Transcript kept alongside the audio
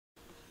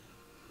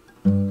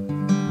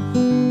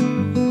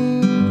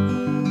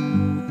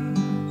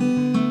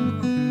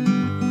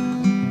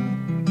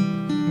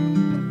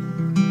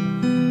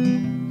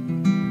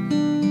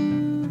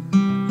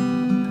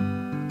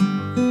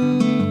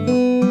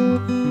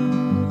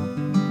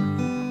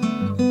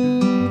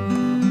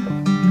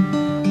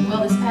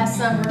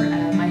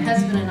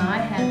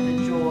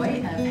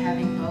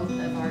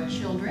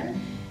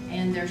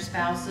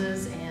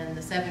spouses and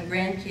the 7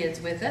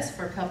 grandkids with us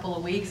for a couple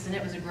of weeks, and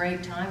it was a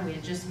great time. We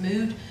had just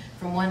moved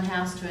from one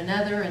house to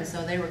another, and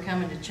so they were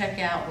coming to check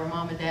out where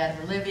Mom and Dad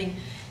were living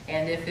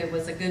and if it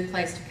was a good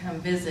place to come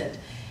visit.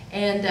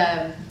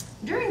 And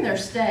during their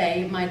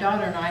stay, my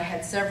daughter and I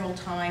had several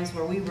times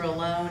where we were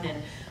alone,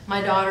 and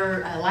my daughter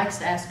likes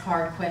to ask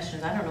hard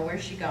questions. I don't know where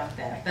she got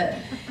that, but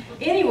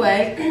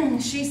anyway,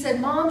 she said,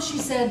 Mom, she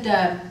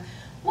said,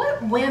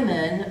 what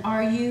women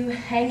are you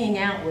hanging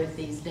out with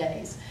these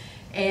days?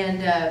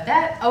 And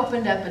that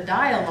opened up a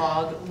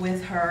dialogue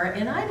with her,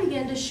 and I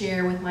began to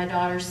share with my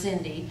daughter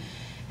Cindy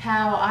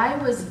how I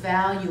was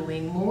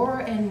valuing more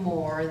and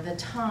more the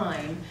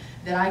time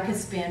that I could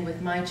spend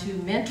with my 2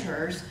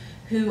 mentors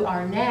who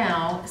are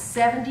now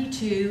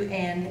 72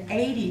 and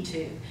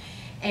 82.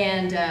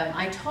 And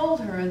I told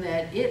her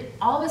that it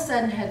all of a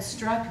sudden had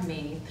struck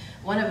me,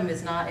 one of them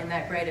is not in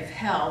that great of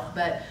health,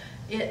 but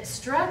it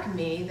struck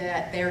me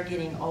that they're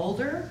getting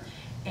older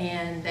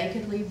and they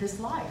could leave this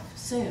life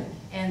soon.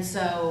 And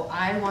so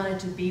I wanted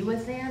to be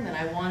with them, and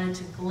I wanted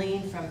to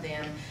glean from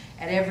them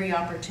at every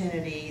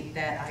opportunity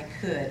that I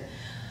could.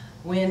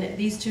 When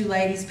these 2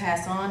 ladies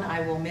pass on,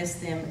 I will miss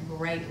them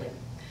greatly.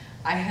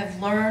 I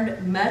have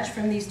learned much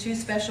from these 2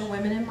 special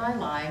women in my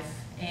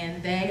life,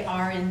 and they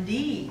are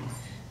indeed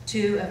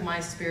 2 of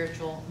my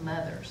spiritual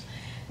mothers.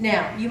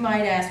 Now, you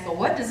might ask, well,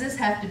 what does this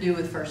have to do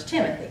with 1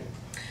 Timothy?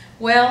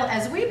 Well,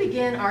 as we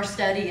begin our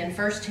study in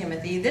 1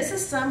 Timothy, this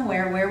is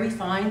somewhere where we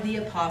find the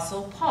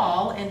Apostle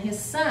Paul and his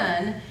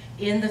son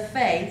in the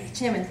faith,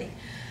 Timothy.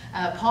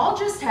 Paul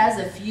just has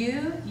a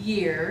few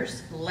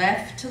years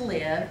left to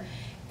live,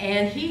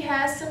 and he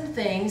has some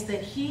things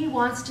that he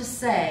wants to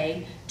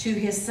say to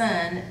his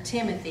son,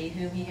 Timothy,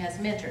 whom he has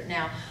mentored.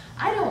 Now,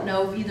 I don't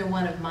know if either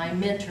one of my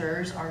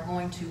mentors are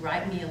going to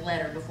write me a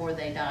letter before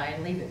they die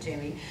and leave it to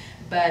me,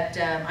 but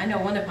I know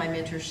one of my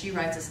mentors, she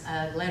writes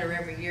a letter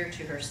every year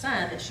to her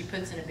son that she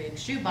puts in a big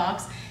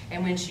shoebox,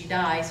 and when she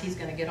dies, he's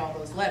going to get all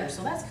those letters,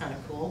 so that's kind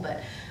of cool.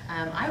 But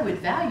I would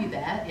value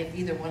that if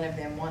either one of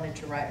them wanted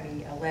to write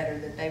me a letter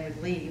that they would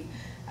leave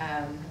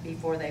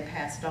before they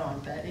passed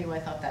on. But anyway, I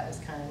thought that was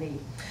kind of neat.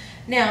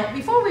 Now,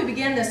 before we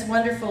begin this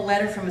wonderful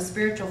letter from a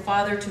spiritual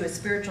father to a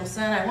spiritual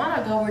son, I want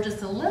to go over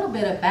just a little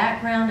bit of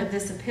background of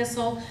this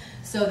epistle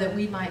so that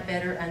we might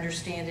better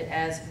understand it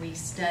as we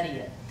study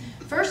it.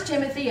 1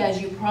 Timothy,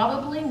 as you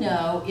probably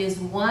know, is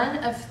one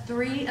of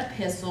 3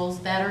 epistles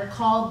that are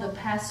called the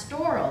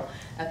pastoral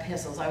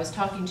epistles. I was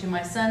talking to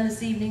my son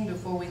this evening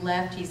before we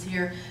left. He's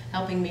here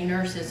helping me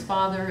nurse his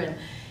father,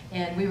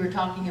 and we were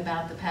talking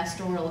about the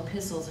pastoral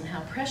epistles and how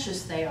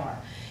precious they are.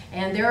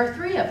 And there are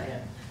 3 of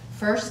them: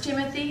 1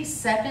 Timothy,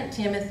 2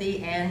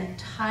 Timothy, and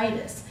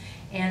Titus.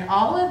 And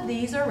all of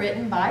these are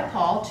written by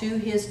Paul to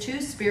his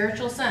 2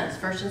 spiritual sons,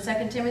 1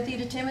 and 2 Timothy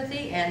to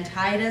Timothy, and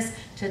Titus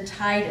to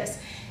Titus.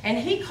 And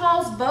he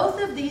calls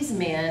both of these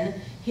men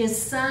his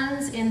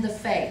sons in the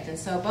faith. And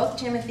so both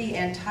Timothy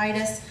and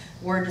Titus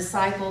were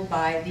discipled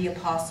by the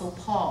Apostle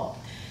Paul.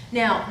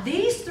 Now,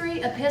 these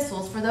 3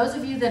 epistles, for those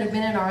of you that have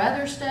been in our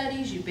other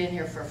studies, you've been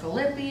here for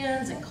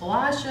Philippians and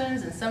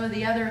Colossians and some of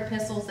the other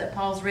epistles that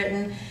Paul's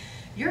written,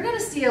 you're going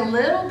to see a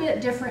little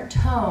bit different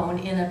tone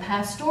in a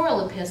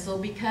pastoral epistle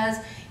because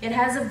it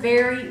has a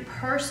very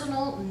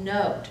personal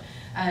note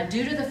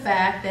due to the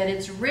fact that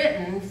it's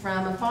written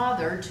from a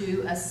father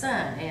to a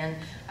son. And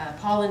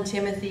Paul and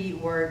Timothy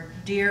were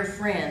dear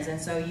friends, and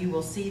so you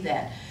will see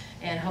that.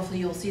 And hopefully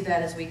you'll see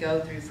that as we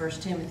go through 1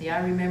 Timothy. I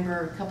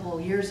remember a couple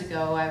of years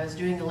ago I was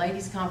doing a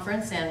ladies'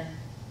 conference, and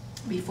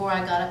before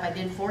I got up I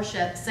did 4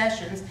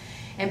 sessions.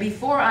 And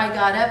before I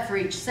got up for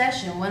each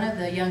session, one of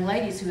the young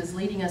ladies who was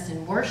leading us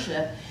in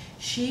worship,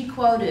 she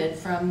quoted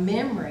from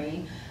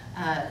memory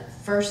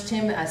 2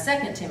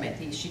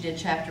 Timothy. She did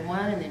chapter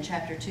 1, and then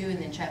chapter 2, and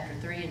then chapter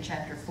 3, and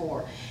chapter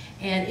 4.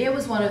 And it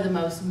was one of the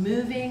most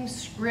moving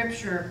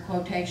scripture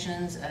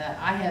quotations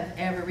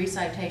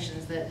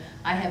recitations that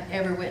I have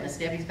ever witnessed.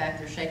 Debbie's back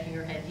there shaking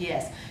her head,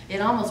 yes. It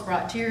almost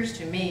brought tears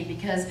to me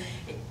because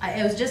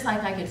it was just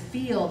like I could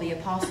feel the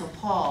Apostle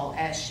Paul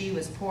as she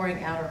was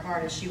pouring out her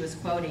heart as she was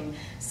quoting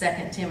 2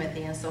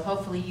 Timothy. And so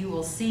hopefully you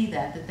will see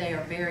that they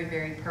are very,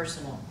 very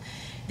personal.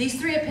 These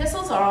 3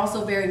 epistles are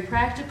also very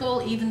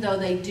practical, even though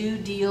they do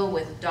deal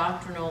with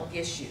doctrinal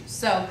issues.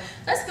 So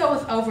let's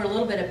go over a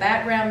little bit of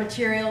background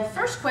material.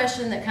 First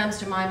question that comes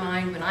to my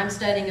mind when I'm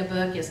studying a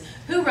book is,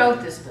 who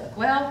wrote this book?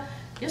 Well,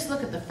 just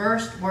look at the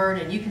first word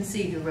and you can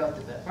see who wrote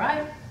the book,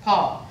 right?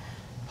 Paul.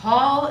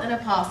 Paul, an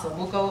apostle.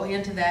 We'll go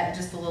into that in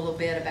just a little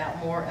bit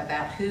more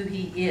about who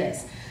he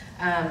is.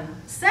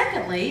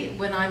 Secondly,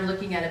 when I'm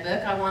looking at a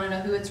book, I want to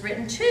know who it's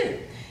written to.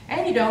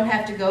 And you don't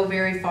have to go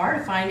very far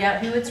to find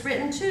out who it's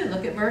written to.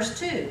 Look at verse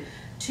 2.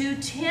 To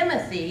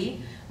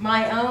Timothy,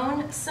 my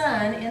own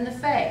son in the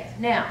faith.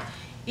 Now,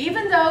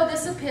 even though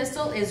this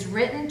epistle is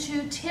written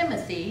to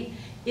Timothy,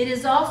 it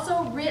is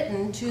also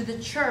written to the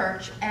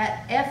church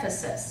at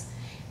Ephesus.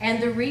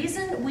 And the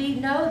reason we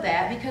know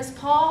that, because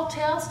Paul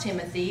tells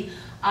Timothy,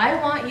 I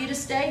want you to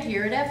stay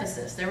here at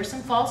Ephesus. There were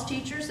some false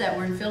teachers that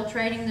were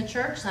infiltrating the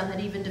church. Some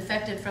had even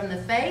defected from the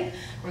faith.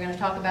 We're going to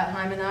talk about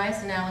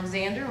Hymenaeus and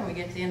Alexander when we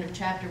get to the end of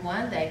chapter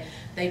 1.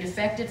 They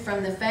defected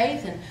from the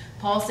faith, and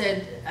Paul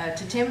said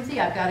to Timothy,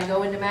 I've got to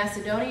go into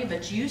Macedonia,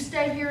 but you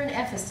stay here in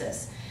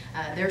Ephesus.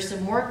 There's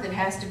some work that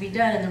has to be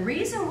done. And the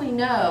reason we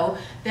know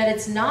that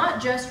it's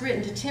not just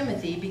written to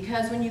Timothy,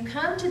 because when you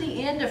come to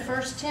the end of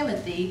 1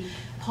 Timothy,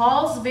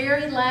 Paul's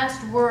very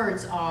last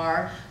words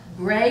are,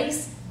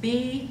 grace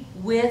be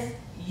with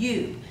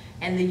you.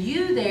 And the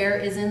you there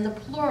is in the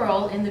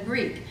plural in the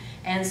Greek.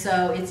 And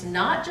so it's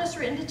not just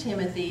written to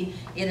Timothy,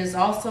 it is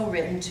also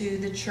written to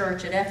the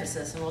church at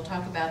Ephesus. And we'll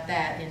talk about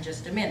that in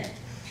just a minute.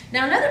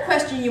 Now, another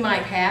question you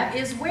might have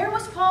is, where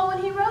was Paul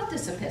when he wrote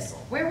this epistle?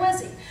 Where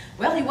was he?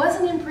 Well, he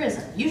wasn't in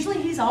prison.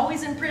 Usually he's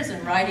always in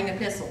prison writing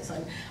epistles,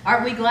 and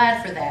aren't we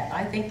glad for that?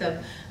 I think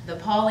the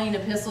Pauline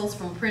epistles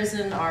from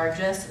prison are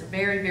just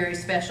very, very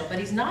special, but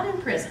he's not in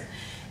prison.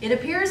 It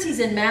appears he's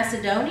in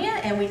Macedonia,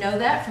 and we know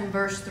that from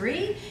verse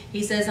 3.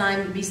 He says,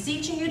 I'm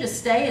beseeching you to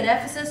stay at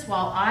Ephesus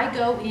while I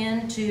go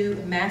into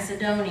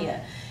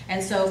Macedonia.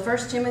 And so 1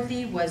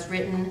 Timothy was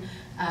written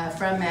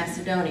from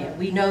Macedonia.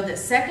 We know that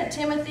 2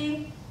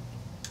 Timothy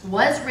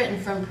was written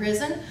from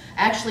prison,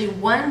 actually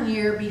 1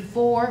 year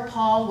before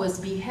Paul was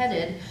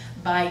beheaded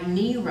by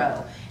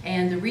Nero.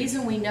 And the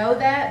reason we know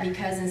that,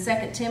 because in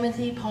 2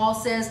 Timothy, Paul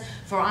says,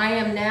 for I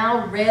am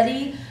now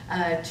ready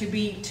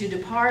to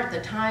depart.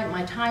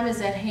 My time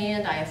is at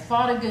hand. I have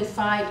fought a good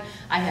fight.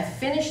 I have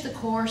finished the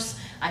course.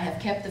 I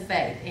have kept the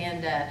faith.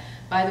 And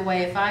by the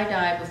way, if I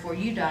die before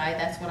you die,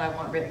 that's what I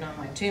want written on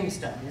my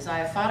tombstone, is I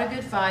have fought a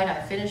good fight,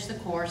 I've finished the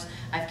course,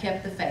 I've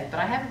kept the faith. But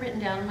I have it written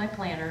down in my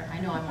planner. I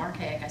know I'm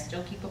archaic, I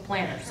still keep a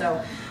planner.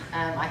 So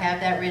I have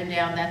that written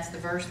down. That's the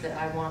verse that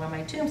I want on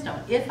my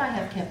tombstone, if I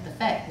have kept the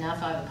faith. Now,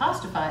 if I've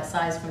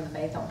apostatized from the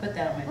faith, I'll put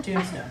that on my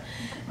tombstone.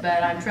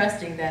 But I'm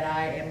trusting that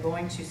I am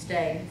going to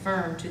stay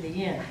firm to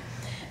the end.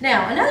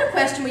 Now, another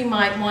question we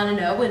might want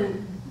to know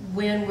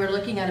when we're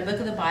looking at a book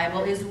of the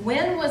Bible is,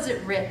 when was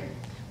it written?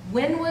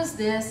 When was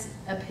this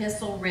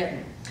epistle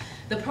written?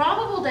 The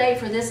probable date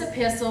for this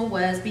epistle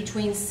was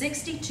between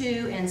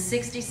 62 and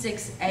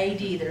 66 AD.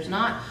 There's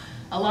not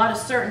a lot of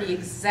certainty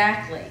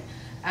exactly,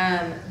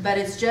 but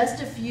it's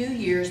just a few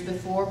years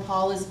before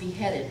Paul is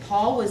beheaded.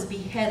 Paul was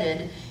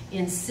beheaded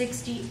in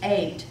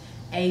 68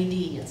 AD,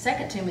 and 2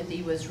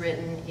 Timothy was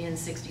written in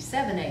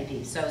 67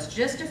 AD. So it's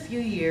just a few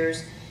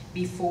years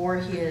before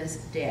his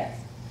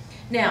death.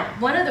 Now,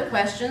 one of the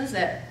questions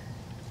that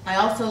I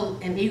also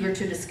am eager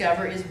to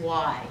discover is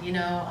why. You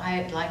know,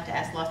 I like to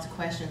ask lots of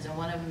questions, and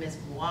one of them is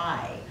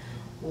why.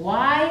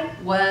 Why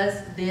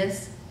was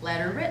this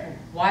letter written?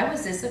 Why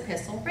was this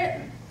epistle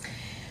written?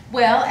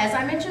 Well, as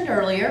I mentioned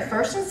earlier,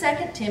 1st and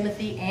 2nd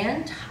Timothy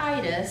and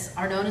Titus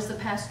are known as the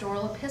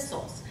pastoral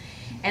epistles.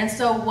 And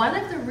so one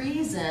of the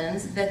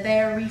reasons that they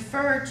are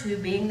referred to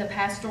being the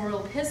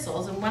pastoral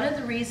epistles, and one of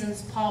the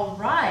reasons Paul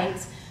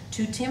writes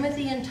to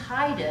Timothy and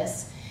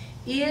Titus,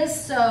 is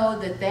so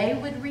that they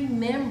would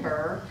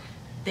remember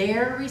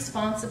their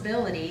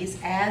responsibilities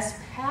as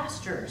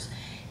pastors.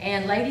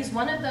 And ladies,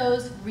 one of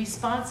those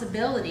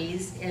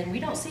responsibilities, and we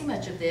don't see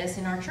much of this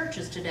in our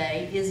churches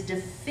today, is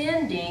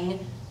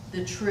defending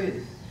the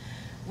truth.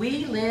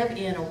 We live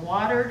in a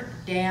watered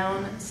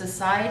down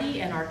society,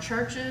 and our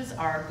churches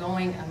are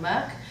going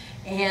amok,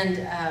 and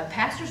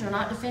pastors are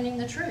not defending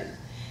the truth.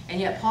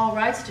 And yet Paul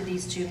writes to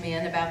these two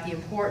men about the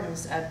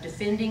importance of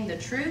defending the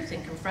truth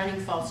and confronting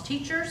false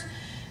teachers.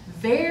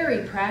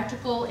 Very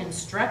practical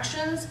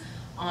instructions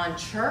on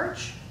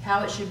church,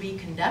 how it should be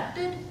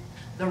conducted,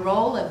 the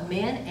role of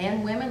men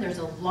and women. There's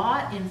a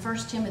lot in 1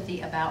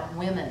 Timothy about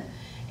women,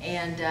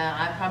 and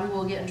I probably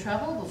will get in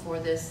trouble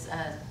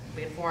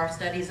before our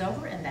study's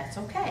over, and that's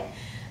okay.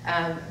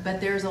 But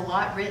there's a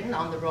lot written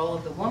on the role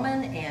of the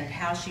woman and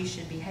how she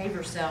should behave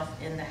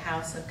herself in the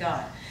house of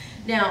God.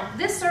 Now,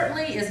 this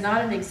certainly is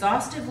not an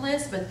exhaustive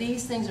list, but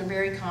these things are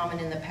very common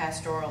in the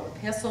pastoral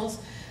epistles.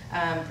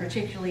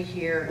 Particularly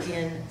here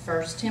in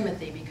 1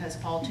 Timothy, because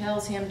Paul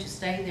tells him to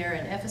stay there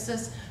in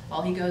Ephesus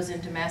while he goes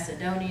into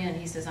Macedonia, and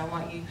he says,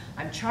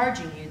 I'm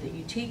charging you that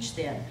you teach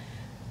them,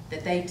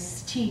 that they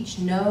teach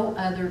no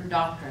other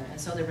doctrine.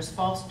 And so there was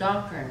false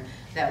doctrine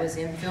that was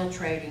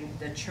infiltrating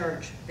the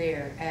church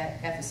there at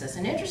Ephesus.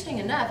 And interesting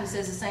enough, he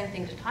says the same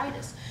thing to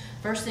Titus.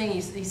 First thing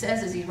he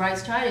says as he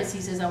writes Titus, he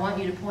says, I want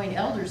you to appoint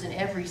elders in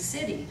every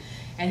city.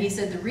 And he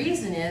said the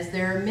reason is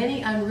there are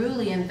many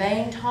unruly and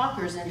vain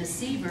talkers and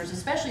deceivers,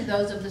 especially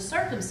those of the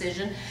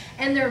circumcision,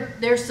 and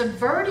they're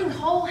subverting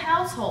whole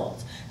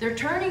households. They're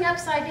turning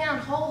upside down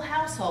whole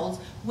households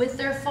with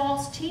their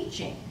false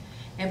teaching.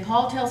 And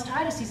Paul tells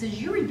Titus, he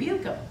says, you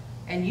rebuke them,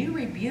 and you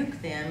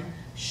rebuke them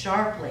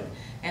sharply.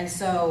 And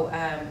so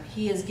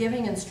he is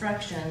giving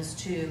instructions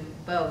to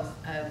both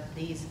of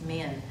these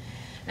men.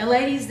 Now,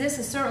 ladies, this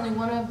is certainly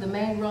one of the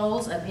main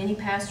roles of any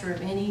pastor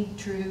of any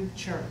true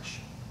church.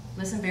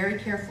 Listen very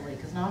carefully,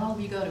 because not all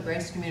of you go to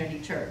Grace Community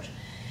Church.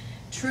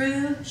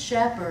 True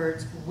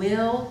shepherds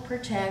will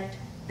protect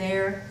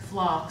their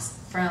flocks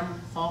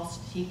from false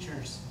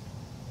teachers.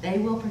 They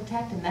will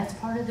protect them. That's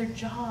part of their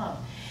job.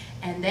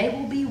 And they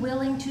will be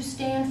willing to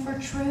stand for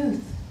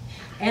truth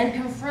and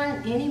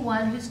confront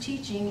anyone who's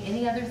teaching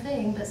any other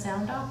thing but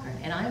sound doctrine.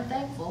 And I am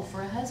thankful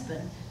for a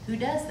husband who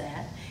does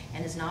that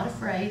and is not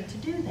afraid to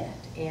do that.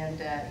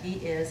 And he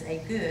is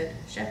a good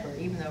shepherd,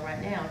 even though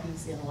right now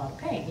he's in a lot of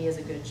pain. He is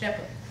a good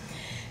shepherd.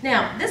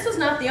 Now, this was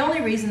not the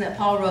only reason that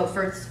Paul wrote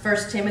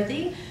 1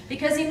 Timothy,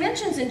 because he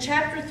mentions in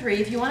chapter 3,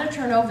 if you want to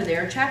turn over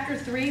there, chapter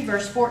 3,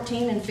 verse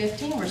 14 and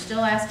 15, we're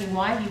still asking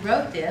why he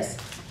wrote this.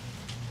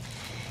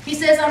 He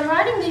says, I'm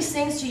writing these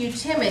things to you,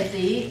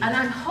 Timothy, and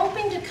I'm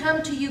hoping to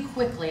come to you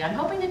quickly. I'm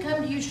hoping to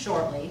come to you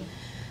shortly.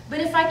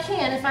 But if I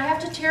can, if I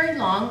have to tarry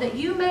long, that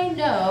you may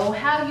know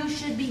how you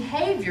should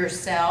behave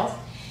yourself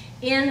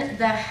in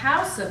the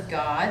house of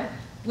God,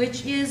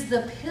 which is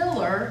the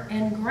pillar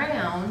and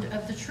ground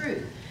of the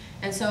truth.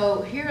 And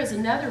so here is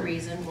another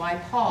reason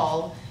why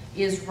Paul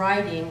is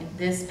writing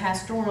this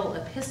pastoral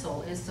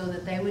epistle, is so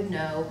that they would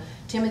know,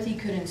 Timothy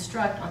could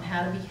instruct on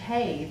how to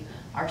behave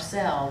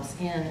ourselves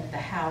in the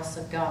house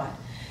of God.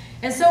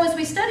 And so as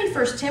we study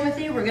 1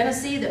 Timothy, we're going to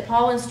see that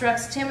Paul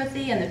instructs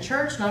Timothy and the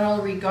church not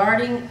only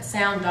regarding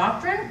sound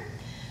doctrine,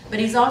 but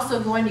he's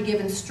also going to give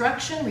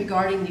instruction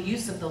regarding the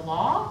use of the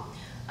law,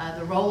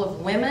 the role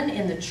of women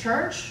in the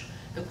church,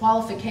 the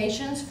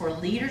qualifications for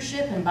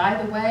leadership. And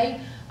by the way,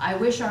 I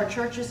wish our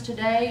churches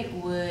today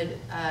would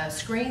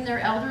screen their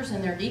elders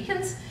and their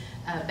deacons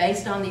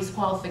based on these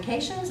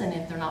qualifications, and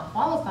if they're not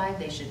qualified,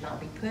 they should not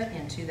be put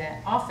into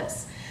that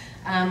office.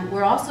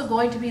 We're also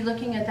going to be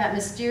looking at that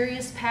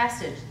mysterious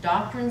passage,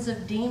 doctrines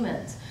of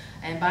demons.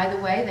 And by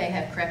the way, they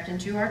have crept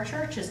into our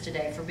churches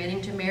today,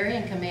 forbidding to marry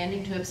and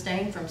commanding to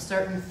abstain from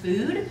certain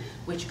food,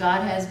 which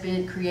God has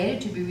been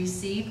created to be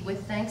received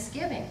with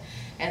thanksgiving.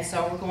 And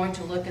so we're going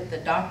to look at the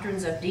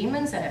doctrines of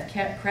demons that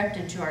have crept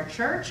into our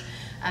church.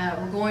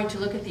 We're going to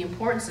look at the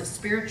importance of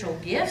spiritual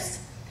gifts,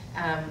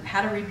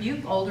 how to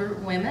rebuke older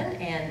women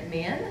and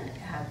men,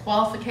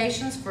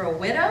 qualifications for a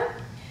widow,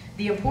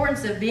 the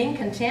importance of being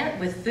content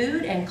with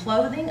food and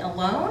clothing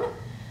alone,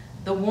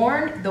 the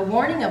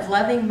warning of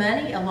loving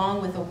money,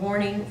 along with a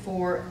warning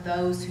for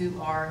those who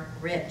are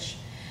rich.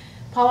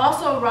 Paul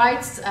also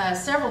writes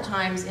several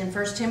times in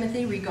 1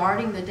 Timothy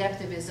regarding the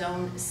depth of his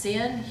own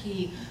sin.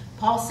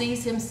 Paul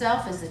sees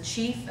himself as the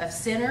chief of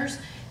sinners,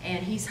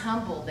 and he's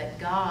humbled that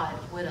God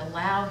would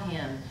allow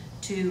him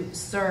to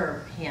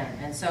serve him.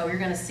 And so you're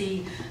going to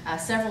see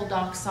several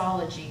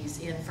doxologies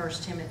in 1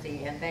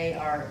 Timothy, and they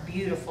are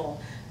beautiful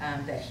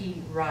that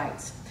he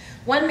writes.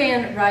 One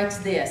man writes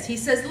this. He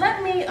says,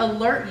 let me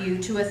alert you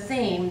to a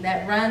theme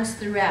that runs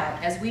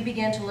throughout as we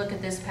begin to look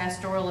at this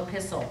pastoral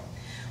epistle.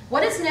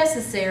 What is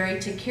necessary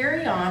to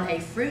carry on a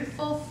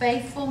fruitful,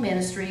 faithful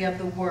ministry of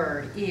the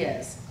word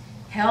is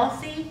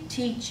healthy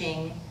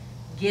teaching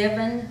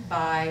given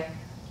by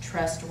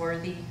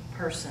trustworthy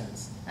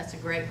persons. That's a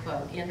great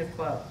quote. End of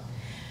quote.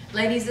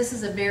 Ladies, this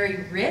is a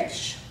very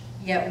rich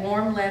yet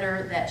warm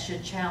letter that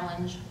should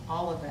challenge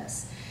all of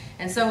us.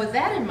 And so with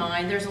that in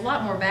mind, there's a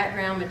lot more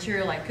background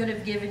material I could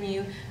have given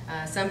you.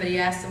 Somebody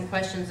asked some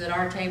questions at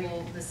our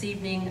table this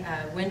evening.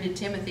 When did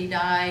Timothy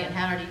die and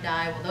how did he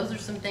die? Well, those are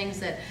some things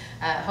that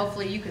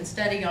hopefully you can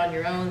study on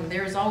your own.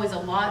 There's always a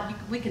lot.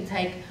 We can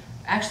take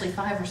actually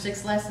 5 or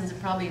 6 lessons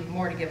and probably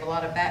more to give a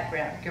lot of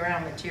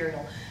background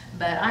material.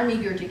 But I'm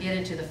eager to get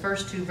into the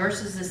first 2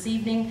 verses this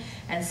evening,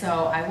 and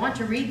so I want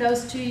to read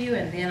those to you,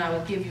 and then I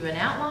will give you an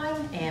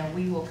outline, and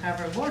we will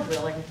cover, Lord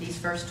willing, these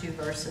first 2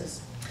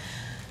 verses.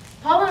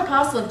 Paul, an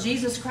apostle of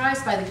Jesus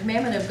Christ, by the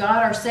commandment of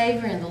God our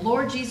Savior and the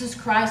Lord Jesus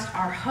Christ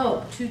our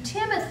hope, to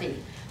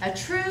Timothy, a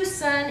true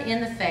son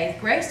in the faith,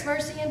 grace,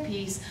 mercy, and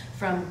peace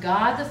from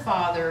God the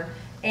Father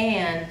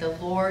and the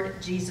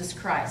Lord Jesus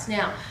Christ.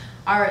 Now,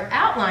 our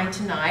outline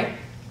tonight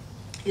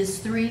is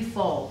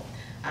threefold.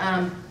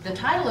 The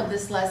title of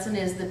this lesson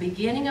is The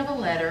Beginning of a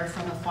Letter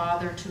from a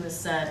Father to a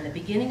Son. The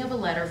beginning of a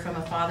letter from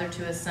a father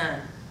to a son.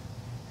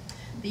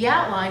 The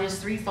outline is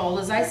threefold,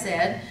 as I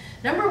said.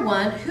 Number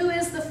 1, who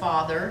is the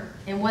Father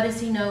and what is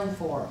he known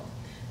for?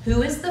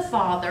 Who is the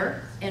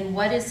Father and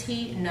what is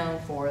he known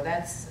for?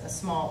 That's a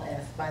small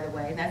f, by the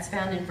way. That's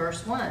found in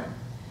verse 1.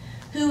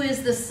 Who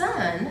is the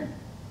Son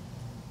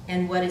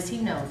and what is he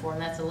known for?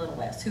 And that's a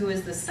little s. Who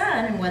is the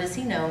Son and what is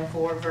he known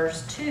for?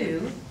 Verse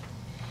 2.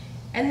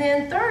 And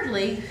then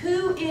thirdly,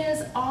 who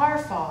is our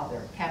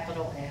Father,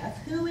 capital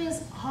F? Who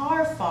is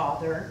our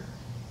Father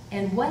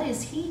and what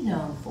is he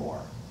known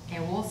for?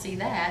 And we'll see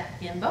that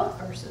in both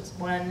verses,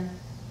 1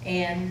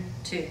 and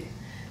 2.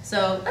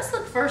 So let's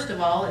look first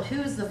of all at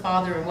who is the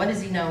Father and what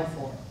is he known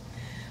for.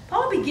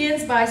 Paul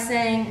begins by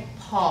saying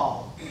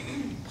Paul.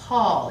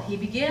 Paul. He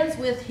begins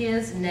with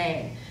his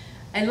name.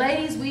 And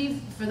ladies,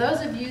 for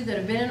those of you that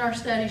have been in our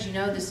studies, you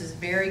know this is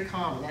very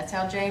common. That's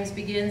how James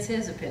begins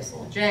his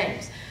epistle.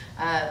 James.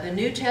 The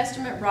New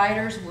Testament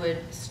writers would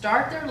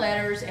start their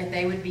letters and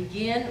they would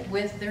begin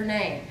with their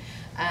name.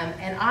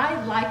 And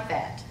I like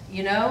that.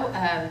 You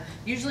know,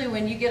 usually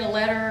when you get a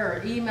letter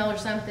or email or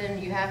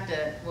something, you have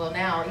to, well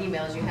now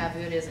emails, you have who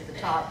it is at the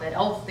top, but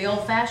the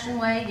old-fashioned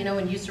way, you know,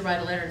 when you used to write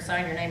a letter and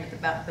sign your name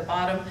at the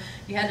bottom,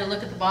 you had to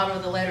look at the bottom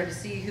of the letter to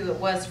see who it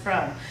was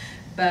from.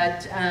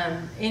 But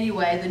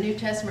anyway, the New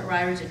Testament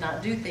writers did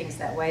not do things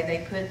that way.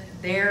 They put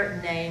their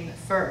name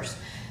first.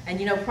 And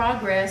you know,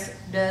 progress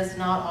does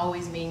not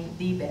always mean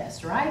the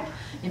best, right?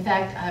 In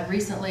fact,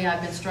 recently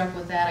I've been struck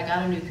with that. I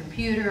got a new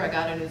computer, I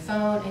got a new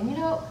phone, and you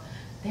know,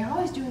 they're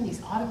always doing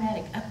these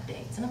automatic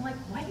updates. And I'm like,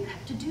 why do you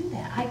have to do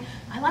that?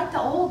 I like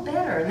the old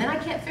better. And then I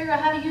can't figure out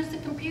how to use the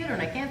computer,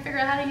 and I can't figure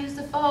out how to use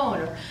the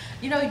phone. Or,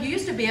 you know, you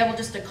used to be able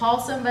just to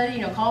call somebody, you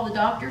know, call the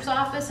doctor's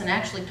office and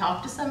actually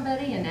talk to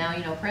somebody. And now,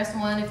 you know, press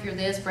 1 if you're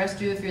this, press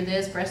 2 if you're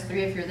this, press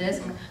 3 if you're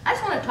this. I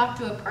just want to talk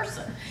to a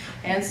person.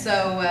 And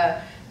so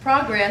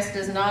progress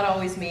does not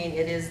always mean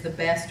it is the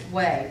best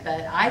way.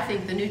 But I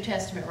think the New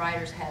Testament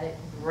writers had it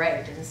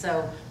great, and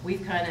so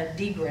we've kind of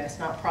digressed,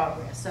 not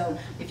progress. So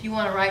if you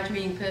want to write to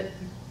me, you can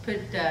put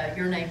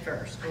your name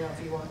first, you know,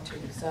 if you want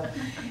to. So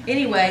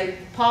anyway,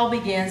 Paul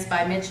begins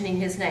by mentioning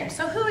his name.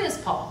 So who is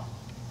Paul?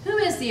 Who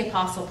is the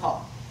Apostle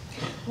Paul?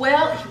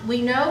 Well,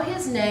 we know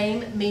his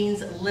name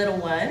means little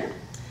one.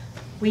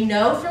 We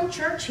know from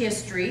church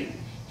history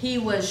he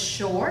was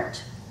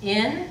short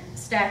in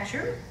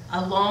stature,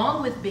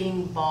 along with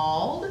being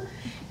bald,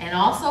 and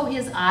also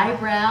his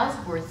eyebrows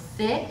were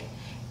thick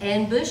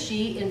and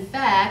bushy. In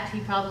fact, he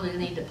probably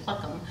need to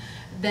pluck them.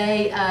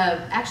 They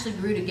actually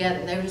grew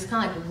together. They were just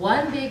kind of like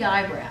one big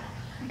eyebrow.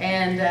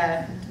 And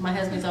my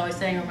husband's always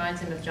saying it reminds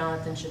him of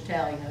Jonathan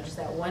Chattel, you know, just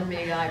that one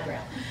big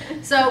eyebrow.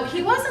 So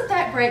he wasn't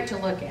that great to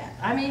look at.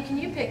 I mean, can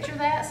you picture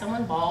that?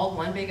 Someone bald,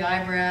 one big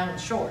eyebrow, and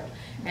short.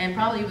 And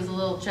probably he was a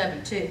little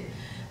chubby too.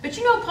 But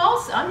you know,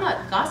 I'm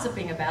not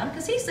gossiping about him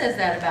because he says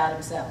that about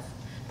himself.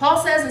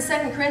 Paul says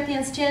in 2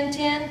 Corinthians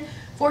 10:10,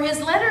 "For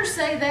his letters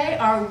say they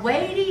are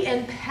weighty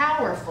and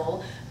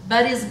powerful,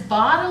 but his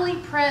bodily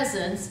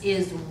presence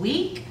is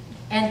weak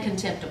and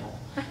contemptible."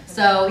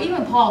 So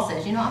even Paul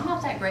says, you know, I'm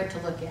not that great to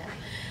look at.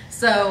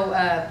 So,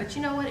 but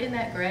you know what, isn't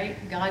that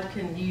great? God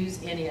can use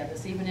any of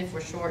us, even if we're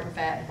short and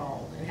fat and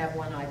bald and have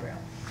one eyebrow.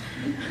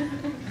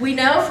 We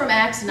know from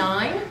Acts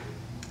 9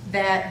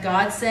 that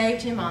God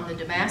saved him on the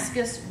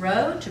Damascus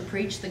road to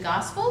preach the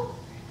gospel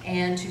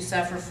and to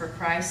suffer for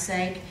Christ's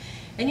sake.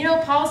 And you know,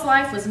 Paul's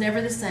life was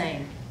never the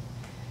same.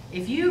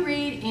 If you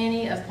read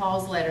any of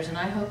Paul's letters, and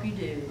I hope you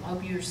do, I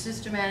hope you're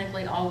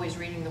systematically always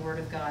reading the Word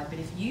of God, but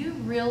if you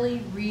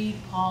really read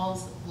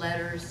Paul's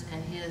letters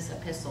and his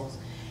epistles,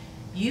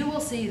 you will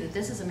see that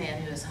this is a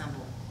man who is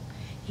humble.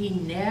 He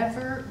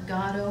never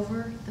got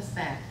over the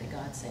fact that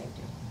God saved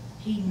him.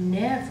 He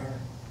never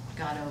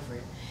got over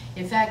it.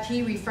 In fact,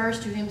 he refers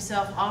to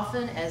himself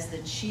often as the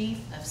chief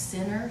of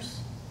sinners,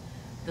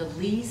 the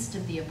least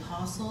of the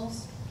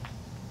apostles.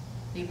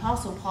 The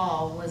Apostle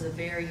Paul was a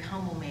very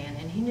humble man,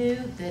 and he knew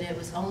that it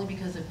was only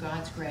because of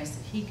God's grace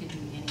that he could do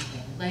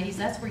anything. Ladies,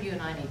 that's where you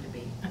and I need to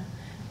be.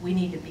 We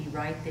need to be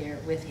right there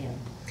with him.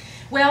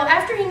 Well,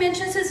 after he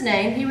mentions his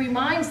name, he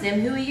reminds them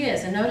who he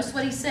is. And notice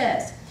what he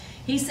says.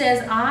 He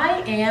says,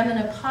 "I am an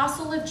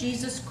apostle of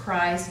Jesus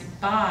Christ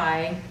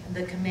by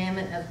the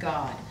commandment of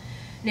God."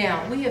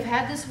 Now, we have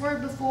had this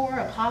word before,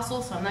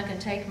 apostle, so I'm not going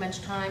to take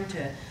much time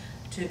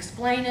to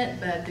explain it,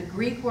 but the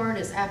Greek word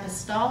is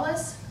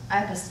apostolos.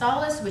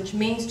 Apostolos, which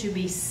means to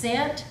be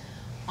sent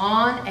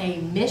on a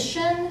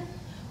mission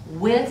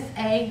with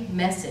a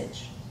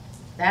message.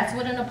 That's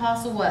what an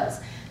apostle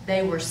was.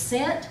 They were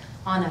sent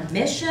on a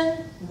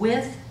mission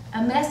with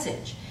a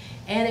message.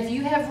 And if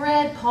you have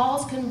read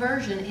Paul's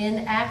conversion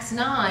in Acts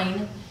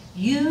 9,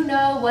 you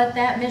know what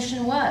that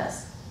mission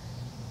was.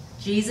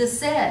 Jesus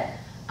said,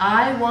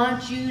 "I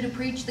want you to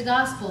preach the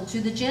gospel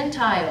to the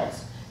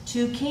Gentiles,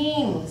 to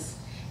kings,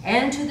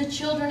 and to the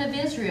children of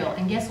Israel."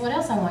 And guess what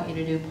else I want you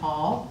to do,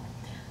 Paul?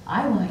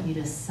 I want you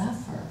to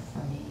suffer for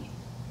me.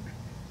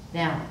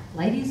 Now,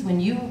 ladies, when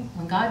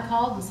God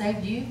called and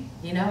saved you,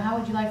 you know, how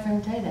would you like for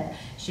him to tell you that?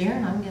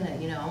 "Sharon, I'm going to,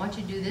 you know, I want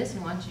you to do this,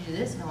 and I want you to do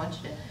this, and I want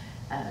you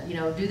to, you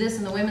know, do this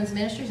in the women's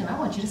ministries, and I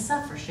want you to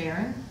suffer,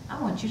 Sharon. I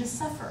want you to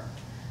suffer."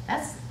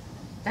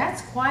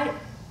 That's quite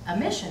a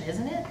mission,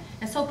 isn't it?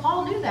 And so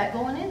Paul knew that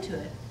going into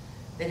it,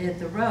 that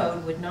the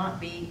road would not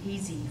be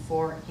easy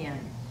for him.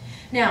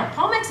 Now,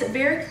 Paul makes it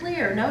very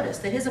clear, notice,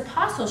 that his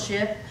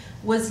apostleship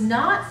was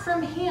not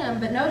from him,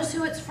 but notice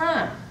who it's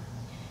from.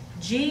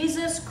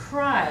 Jesus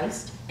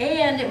Christ,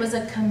 and it was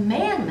a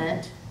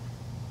commandment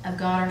of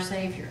God our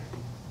Savior.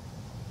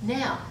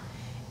 Now,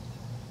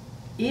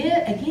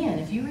 again,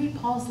 if you read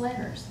Paul's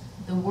letters,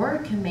 the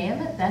word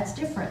commandment, that's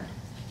different.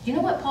 Do you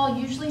know what Paul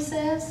usually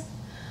says?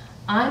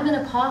 "I'm an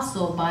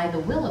apostle by the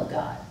will of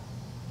God."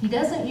 He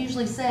doesn't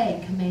usually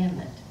say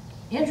commandment.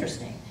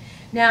 Interesting.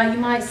 Now, you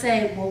might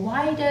say, well,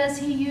 why does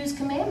he use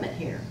commandment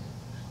here?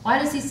 Why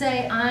does he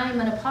say, "I'm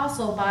an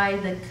apostle by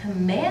the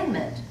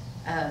commandment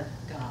of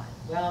God"?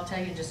 Well, I'll tell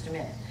you in just a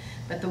minute.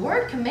 But the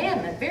word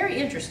commandment, very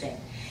interesting.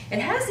 It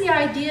has the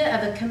idea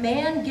of a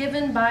command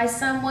given by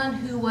someone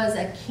who was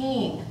a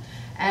king,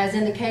 as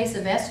in the case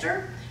of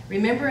Esther.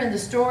 Remember in the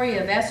story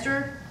of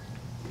Esther,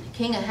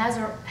 King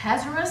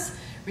Ahasuerus,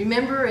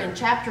 remember in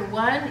chapter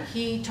 1,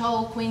 he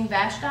told Queen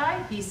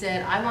Vashti, he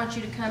said, I want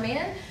you to come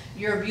in.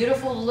 You're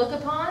beautiful to look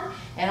upon,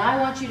 and I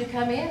want you to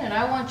come in, and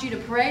I want you to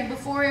parade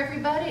before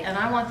everybody, and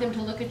I want them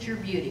to look at your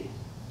beauty.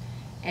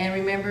 And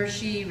remember,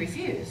 she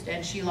refused,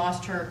 and she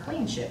lost her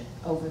queenship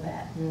over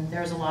that. And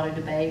there's a lot of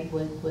debate.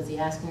 Was he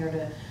asking her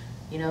to,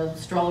 you know,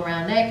 stroll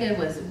around naked?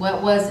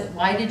 What was it?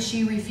 Why did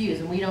she refuse?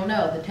 And we don't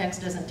know. The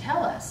text doesn't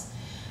tell us.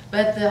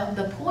 But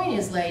the point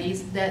is,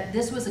 ladies, that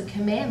this was a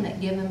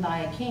commandment given by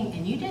a king,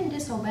 and you didn't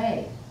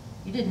disobey.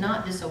 You did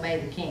not disobey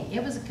the king.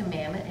 It was a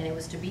commandment, and it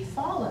was to be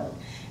followed.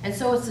 And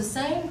so it's the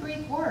same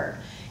Greek word.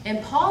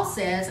 And Paul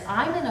says,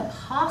 I'm an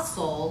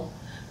apostle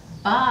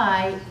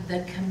by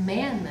the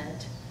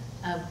commandment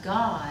of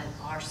God,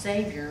 our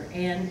Savior,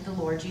 and the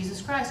Lord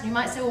Jesus Christ. And you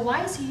might say, well,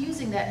 why is he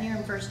using that here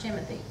in 1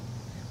 Timothy?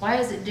 Why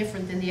is it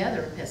different than the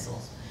other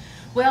epistles?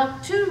 Well,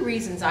 2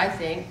 reasons, I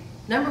think.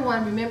 Number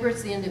 1, remember,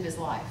 it's the end of his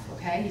life,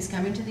 okay? He's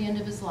coming to the end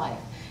of his life.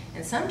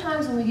 And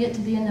sometimes when we get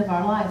to the end of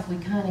our life, we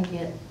kind of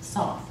get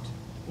soft,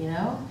 you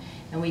know?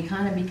 And we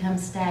kind of become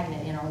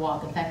stagnant in our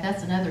walk. In fact,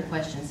 that's another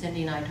question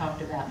Cindy and I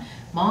talked about.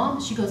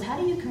 Mom, she goes, how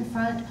do you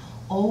confront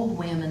old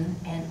women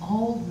and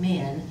old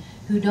men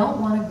who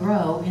don't want to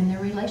grow in their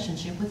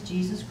relationship with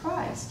Jesus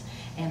Christ?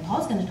 And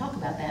Paul's going to talk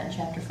about that in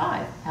chapter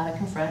 5, how to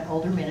confront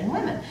older men and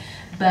women.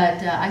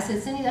 But I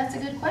said, Cindy, that's a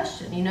good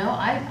question. You know,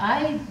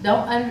 I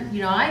don't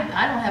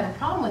have a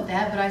problem with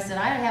that, but I said,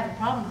 I have a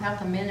problem with how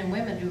come men and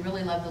women who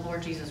really love the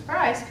Lord Jesus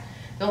Christ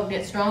don't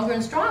get stronger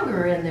and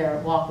stronger in their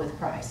walk with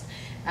Christ.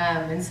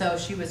 And so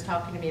she was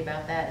talking to me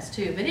about that as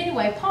too. But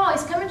anyway, Paul,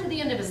 he's coming to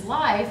the end of his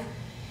life.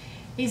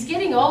 He's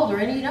getting older,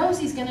 and he knows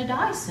he's going to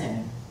die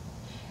soon.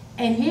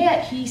 And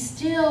yet, he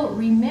still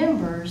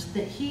remembers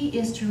that he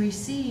is to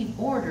receive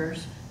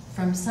orders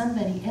from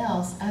somebody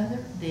else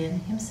other than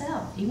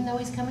himself, even though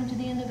he's coming to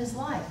the end of his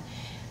life.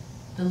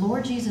 The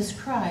Lord Jesus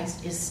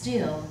Christ is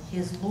still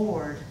his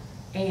Lord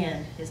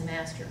and his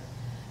Master.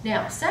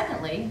 Now,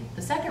 secondly,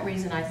 the second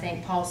reason I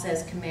think Paul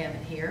says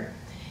commandment here,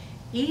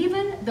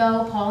 even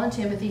though Paul and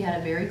Timothy had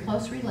a very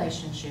close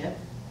relationship,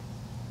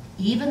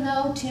 even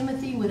though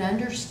Timothy would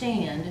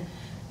understand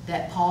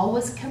that Paul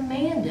was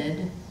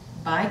commanded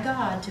by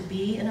God to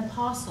be an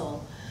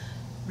apostle,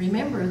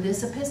 remember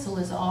this epistle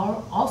is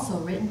also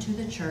written to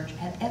the church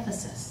at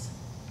Ephesus.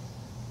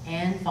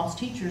 And false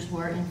teachers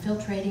were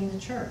infiltrating the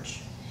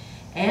church.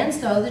 And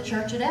so the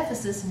church at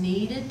Ephesus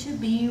needed to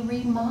be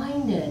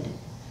reminded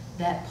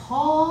that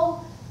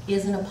Paul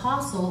is an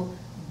apostle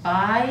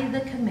by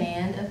the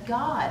command of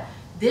God.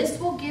 This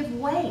will give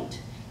weight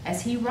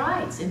as he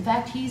writes. In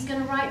fact, he's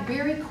going to write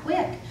very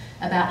quick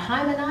about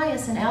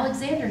Hymenaeus and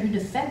Alexander who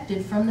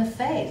defected from the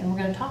faith. And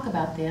we're going to talk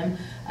about them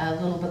a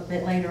little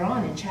bit later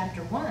on in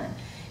chapter 1.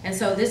 And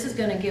so this is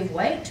going to give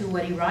weight to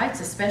what he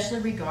writes, especially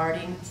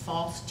regarding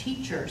false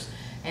teachers.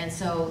 And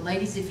so,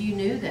 ladies, if you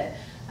knew that,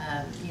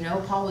 you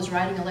know, Paul was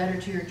writing a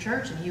letter to your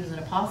church and he was an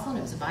apostle and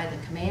it was by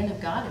the command of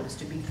God, it was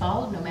to be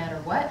followed no matter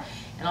what,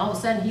 and all of a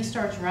sudden he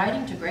starts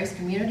writing to Grace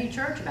Community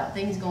Church about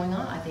things going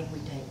on, I think we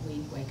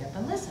wake up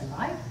and listen,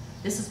 right?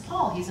 This is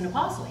Paul. He's an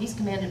apostle. He's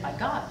commanded by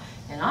God.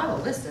 And I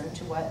will listen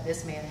to what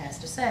this man has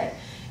to say.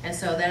 And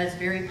so that is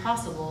very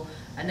possible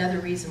another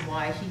reason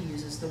why he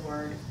uses the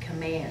word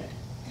command.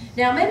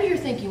 Now, maybe you're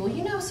thinking, well,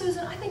 you know,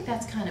 Susan, I think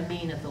that's kind of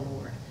mean of the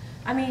Lord.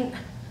 I mean,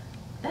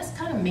 that's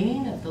kind of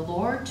mean of the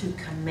Lord to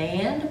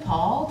command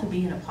Paul to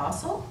be an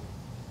apostle?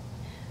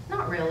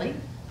 Not really.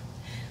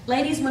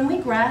 Ladies, when we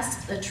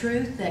grasp the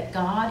truth that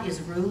God is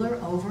ruler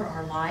over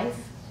our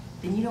life,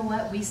 then you know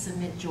what? We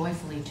submit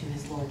joyfully to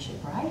his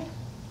lordship, right?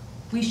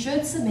 We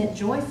should submit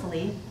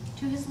joyfully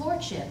to his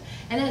lordship.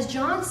 And as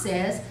John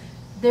says,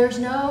 there's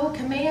no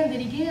command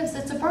that he gives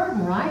that's a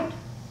burden, right?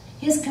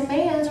 His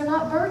commands are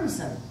not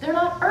burdensome. They're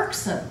not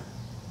irksome,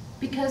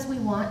 because we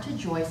want to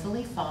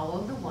joyfully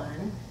follow the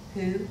one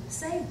who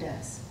saved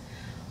us.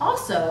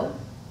 Also,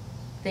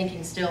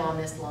 thinking still on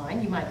this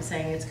line, you might be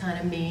saying it's kind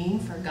of mean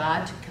for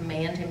God to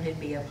command him to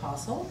be an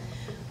apostle.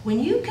 When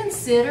you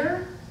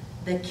consider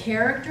the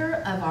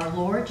character of our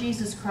Lord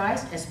Jesus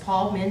Christ, as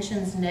Paul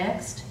mentions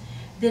next,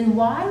 then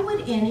why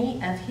would any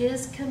of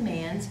his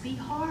commands be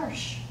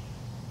harsh?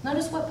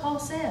 Notice what Paul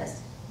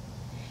says.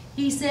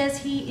 He says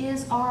he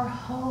is our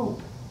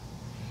hope.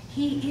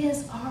 He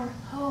is our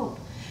hope.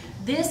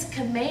 This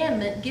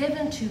commandment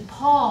given to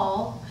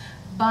Paul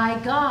by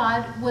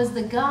God was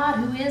the God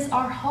who is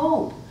our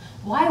hope.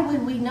 Why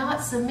would we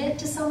not submit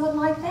to someone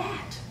like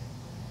that,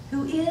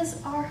 who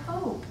is our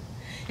hope?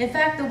 In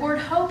fact, the word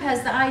hope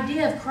has the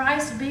idea of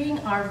Christ being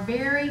our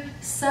very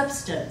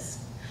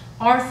substance,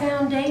 our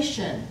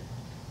foundation,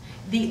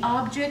 the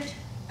object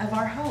of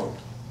our hope.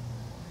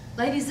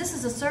 Ladies, this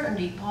is a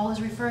certainty Paul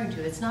is referring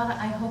to. It's not a,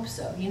 I hope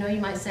so. You know,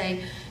 you might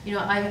say, you know,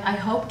 I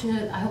hope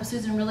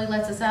Susan really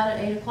lets us out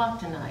at 8 o'clock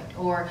tonight.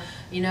 Or,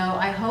 you know,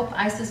 I hope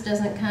ISIS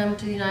doesn't come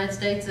to the United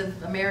States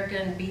of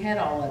America and behead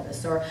all of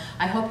us. Or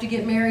I hope to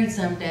get married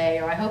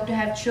someday. Or I hope to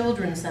have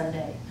children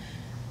someday.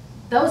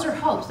 Those are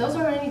hopes. Those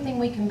aren't anything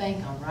we can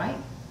bank on, right?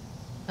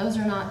 Those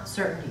are not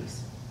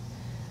certainties.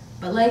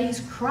 But ladies,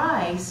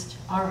 Christ,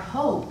 our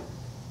hope,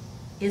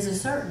 is a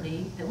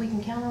certainty that we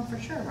can count on for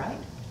sure, right?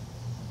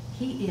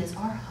 He is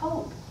our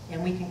hope,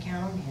 and we can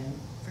count on him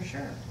for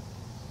sure.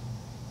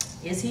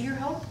 Is he your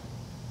hope?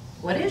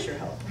 What is your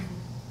hope?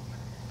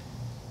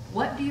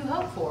 What do you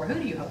hope for? Who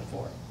do you hope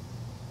for?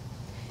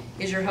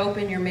 Is your hope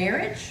in your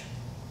marriage,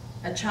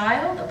 a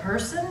child, a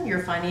person,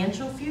 your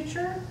financial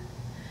future?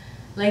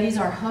 Ladies,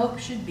 our hope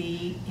should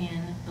be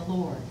in the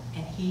Lord,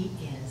 and he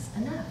is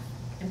enough.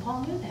 And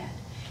Paul knew that.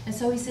 And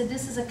so he said,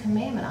 this is a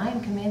commandment. I am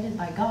commanded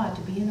by God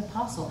to be an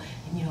apostle.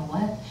 And you know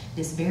what?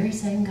 This very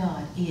same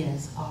God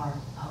is our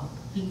hope.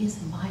 He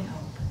is my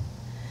hope.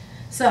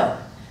 So,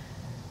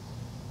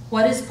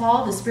 what is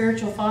Paul, the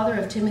spiritual father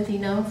of Timothy,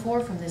 known for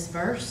from this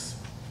verse?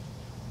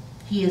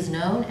 He is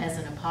known as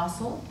an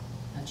apostle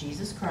of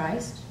Jesus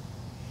Christ,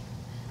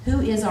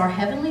 who is our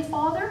heavenly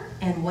Father.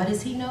 And what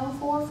is he known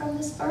for from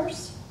this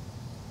verse?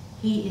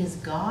 He is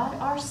God,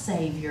 our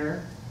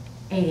Savior,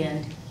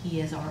 and he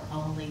is our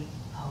only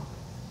hope.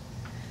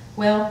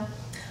 Well,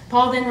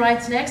 Paul then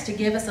writes next to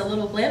give us a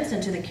little glimpse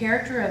into the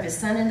character of his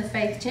son in the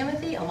faith,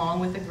 Timothy, along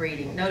with a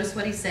greeting. Notice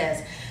what he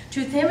says.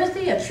 To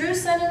Timothy, a true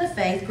son in the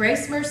faith,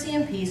 grace, mercy,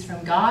 and peace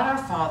from God our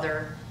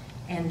Father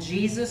and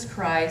Jesus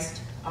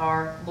Christ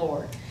our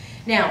Lord.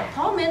 Now,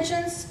 Paul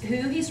mentions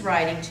who he's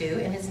writing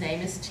to, and his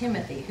name is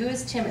Timothy. Who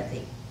is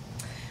Timothy?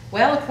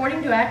 Well,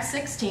 according to Acts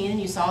 16,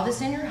 and you saw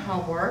this in your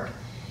homework,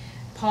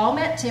 Paul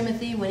met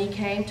Timothy when he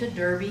came to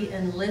Derbe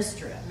and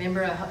Lystra.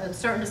 Remember, a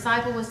certain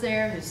disciple was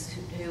there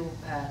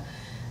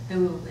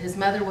who his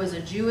mother was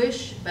a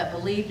Jewish but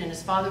believed, and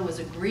his father was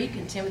a Greek,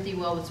 and Timothy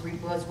was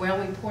well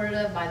reported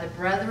of by the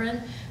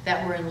brethren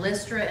that were in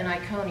Lystra and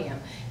Iconium.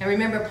 And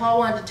remember, Paul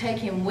wanted to take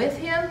him with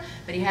him,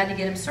 but he had to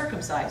get him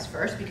circumcised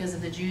first because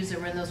of the Jews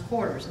that were in those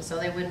quarters, and so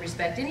they wouldn't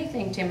respect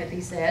anything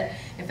Timothy said.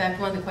 In fact,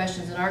 one of the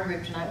questions in our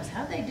group tonight was,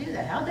 how'd they do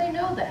that? How'd they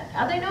know that?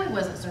 How'd they know he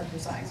wasn't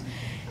circumcised?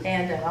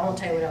 And I won't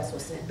tell you what else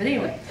was said. But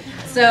anyway,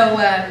 so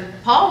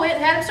Paul went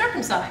and had him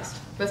circumcised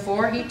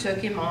before he took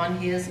him on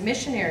his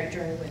missionary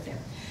journey with him.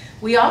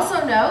 We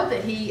also know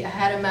that he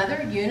had a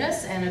mother,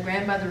 Eunice, and a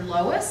grandmother,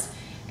 Lois,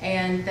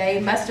 and they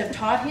must have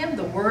taught him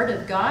the Word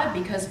of God,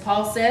 because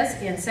Paul says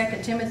in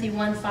 2 Timothy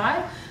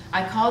 1:5,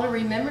 I call to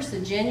remembrance the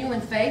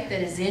genuine faith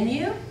that is in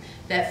you,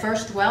 that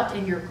first dwelt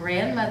in your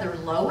grandmother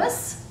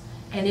Lois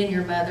and in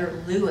your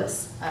mother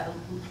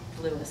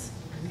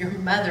your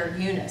mother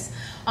Eunice.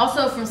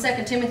 Also from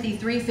 2 Timothy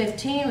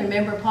 3:15,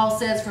 remember Paul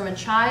says, from a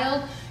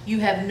child you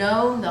have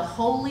known the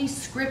holy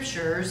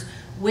scriptures,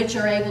 which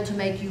are able to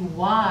make you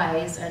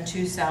wise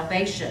unto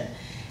salvation.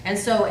 And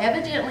so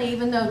evidently,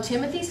 even though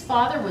Timothy's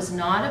father was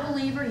not a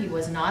believer, he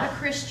was not a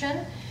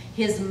Christian,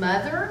 his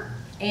mother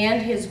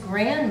and his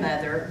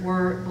grandmother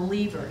were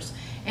believers.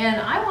 And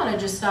I want to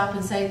just stop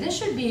and say, this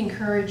should be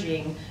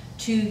encouraging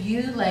to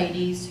you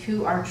ladies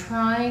who are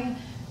trying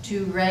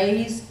to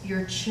raise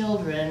your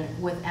children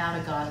without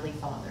a godly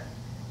father.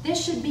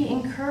 This should be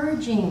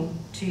encouraging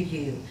to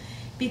you,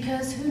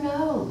 because who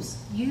knows,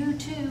 you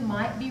too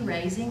might be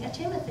raising a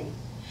Timothy.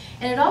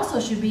 And it also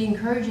should be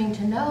encouraging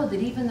to know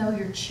that even though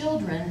your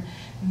children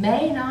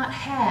may not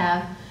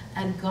have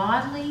a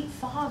godly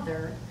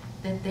father,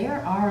 that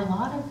there are a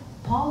lot of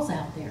Pauls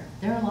out there.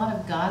 There are a lot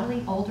of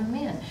godly older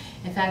men.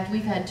 In fact,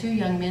 we've had 2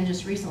 young men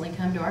just recently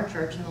come to our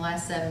church in the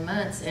last 7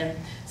 months, and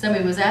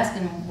somebody was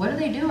asking, what are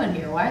they doing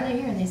here? Why are they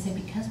here? And they said,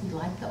 because we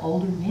like the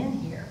older men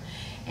here.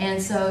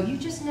 And so you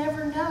just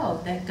never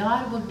know that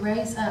God would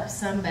raise up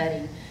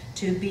somebody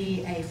to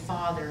be a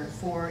father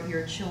for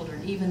your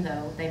children, even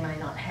though they might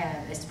not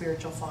have a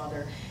spiritual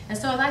father. And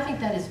so I think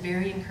that is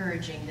very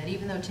encouraging, that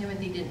even though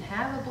Timothy didn't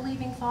have a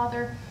believing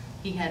father,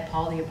 he had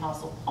Paul the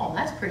Apostle Paul. And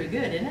that's pretty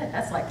good, isn't it?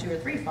 That's like 2 or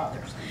 3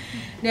 fathers.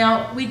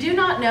 Now, we do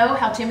not know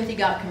how Timothy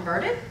got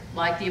converted.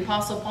 Like the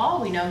Apostle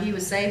Paul, we know he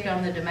was saved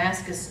on the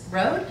Damascus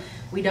road.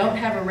 We don't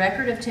have a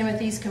record of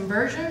Timothy's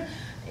conversion.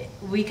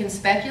 We can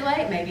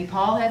speculate. Maybe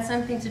Paul had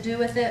something to do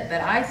with it, but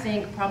I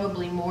think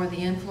probably more the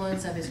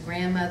influence of his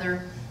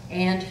grandmother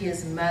and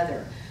his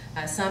mother.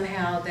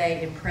 Somehow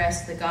they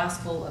impressed the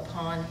gospel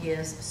upon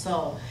his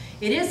soul.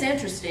 It is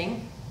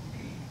interesting.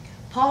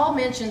 Paul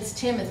mentions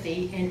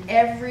Timothy in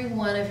every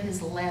one of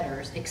his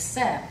letters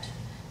except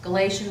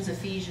Galatians,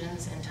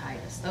 Ephesians, and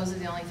Titus. Those are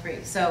the only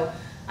 3. So,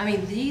 I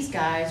mean, these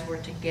guys were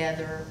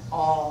together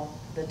all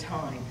the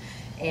time.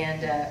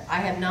 And I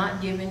have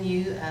not given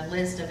you a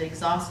list of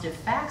exhaustive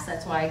facts.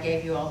 That's why I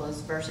gave you all those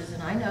verses.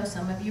 And I know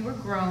some of you were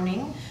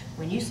groaning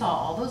when you saw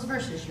all those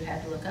verses you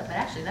had to look up. But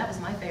actually, that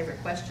was my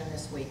favorite question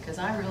this week, because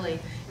I really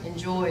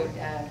enjoyed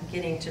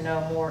getting to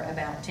know more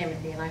about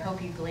Timothy. And I hope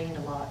you gleaned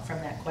a lot from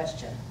that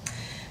question.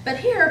 But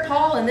here,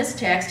 Paul, in this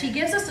text, he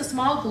gives us a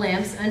small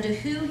glimpse into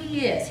who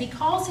he is. He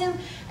calls him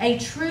a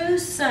true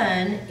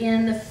son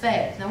in the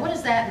faith. Now, what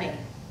does that mean?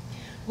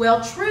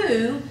 Well,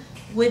 true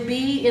would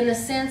be in the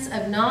sense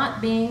of not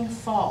being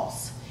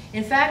false.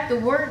 In fact, the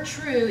word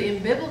true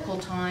in biblical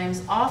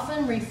times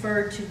often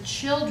referred to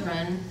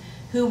children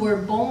who were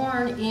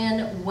born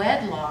in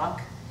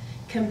wedlock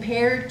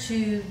compared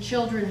to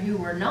children who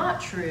were not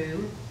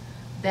true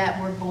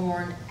that were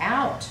born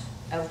out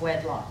of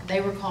wedlock.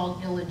 They were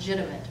called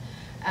illegitimate.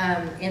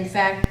 In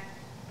fact,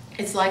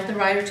 it's like the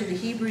writer to the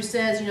Hebrews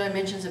says, he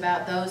mentions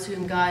about those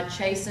whom God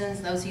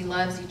chastens, those he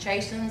loves, he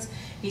chastens.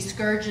 He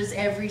scourges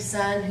every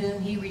son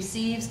whom he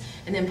receives.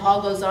 And then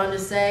Paul goes on to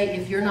say,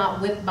 if you're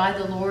not whipped by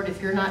the Lord,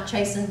 if you're not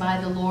chastened by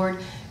the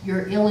Lord,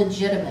 you're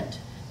illegitimate.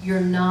 You're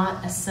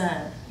not a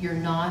son. You're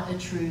not a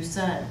true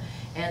son.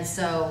 And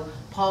so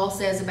Paul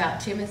says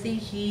about Timothy,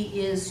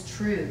 he is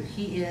true.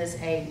 He is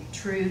a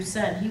true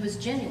son. He was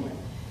genuine.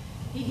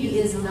 He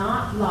is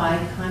not like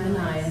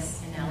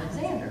Hymenaeus and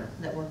Alexander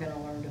that we're going to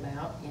learn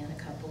about in a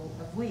couple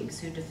of weeks,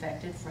 who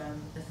defected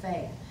from the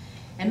faith.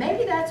 And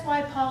maybe that's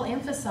why Paul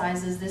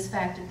emphasizes this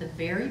fact at the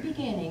very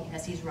beginning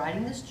as he's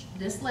writing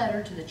this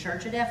letter to the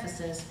church at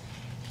Ephesus.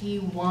 He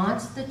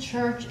wants the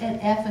church at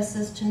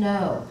Ephesus to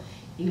know,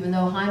 even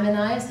though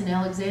Hymenaeus and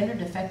Alexander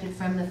defected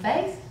from the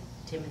faith,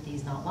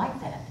 Timothy's not like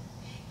that.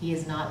 He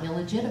is not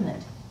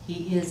illegitimate.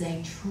 He is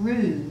a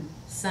true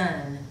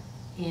son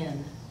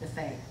in the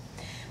faith.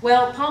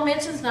 Well, Paul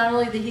mentions not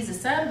only that he's a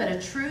son, but a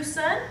true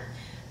son.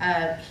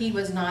 He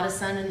was not a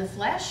son in the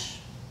flesh,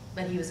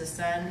 but he was a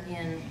son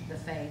in the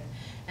faith.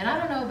 And I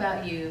don't know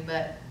about you,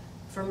 but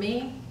for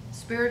me,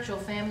 spiritual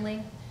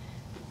family,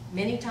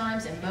 many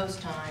times and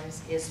most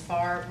times, is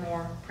far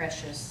more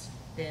precious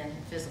than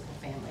physical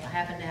family. I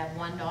happen to have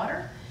one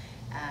daughter.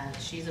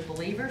 She's a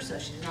believer, so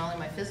she's not only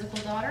my physical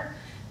daughter,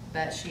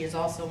 but she is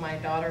also my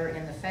daughter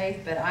in the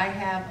faith. But I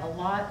have a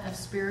lot of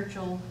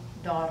spiritual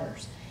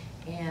daughters,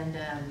 and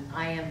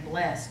I am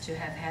blessed to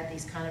have had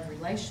these kind of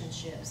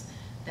relationships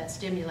that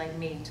stimulate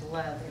me to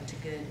love and to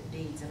good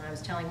deeds. And I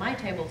was telling my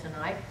table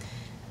tonight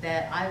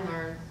that I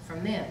learn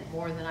from them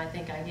more than I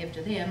think I give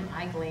to them.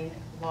 I glean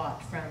a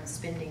lot from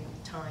spending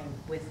time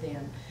with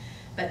them.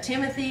 But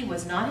Timothy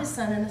was not his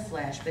son in the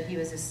flesh, but he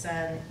was his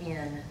son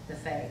in the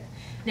faith.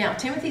 Now,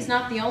 Timothy's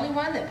not the only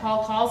one that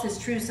Paul calls his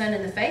true son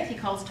in the faith. He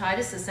calls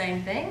Titus the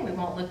same thing. We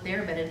won't look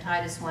there, but in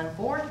Titus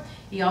 1:4,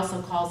 he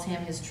also calls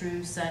him his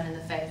true son in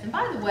the faith. And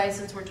by the way,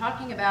 since we're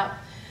talking about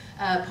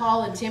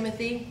Paul and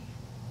Timothy,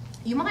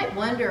 you might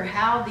wonder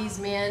how these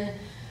men,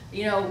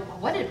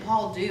 what did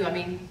Paul do? I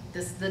mean,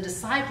 the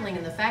discipling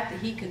and the fact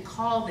that he could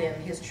call them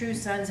his true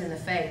sons in the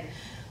faith.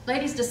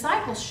 Ladies,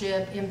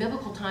 discipleship in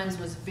biblical times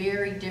was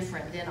very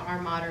different than our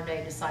modern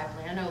day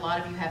discipling. I know a lot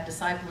of you have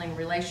discipling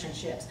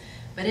relationships,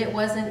 but it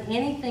wasn't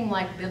anything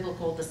like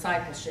biblical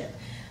discipleship.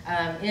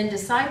 In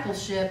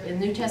discipleship, in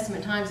New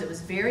Testament times, it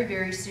was very,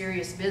 very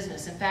serious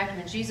business. In fact,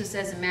 when Jesus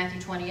says in Matthew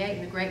 28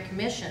 in the Great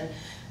Commission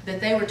that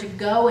they were to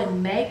go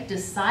and make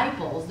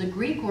disciples, the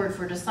Greek word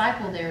for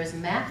disciple there is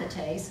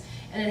mathetes,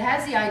 and it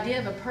has the idea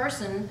of a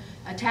person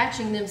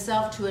attaching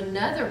themselves to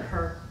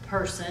another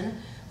person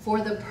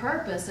for the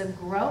purpose of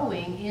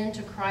growing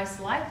into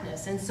Christ's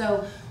likeness. And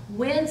so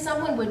when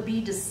someone would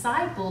be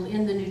discipled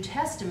in the New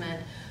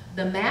Testament,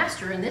 the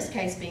master, in this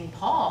case being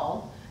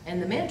Paul, and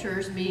the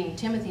mentors being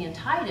Timothy and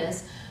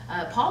Titus,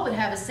 Paul would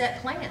have a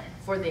set plan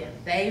for them.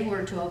 They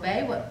were to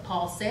obey what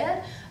Paul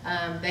said.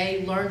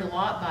 They learned a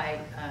lot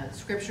by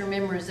scripture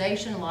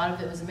memorization. A lot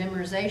of it was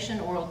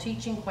memorization, oral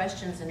teaching,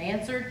 questions and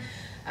answered.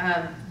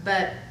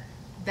 But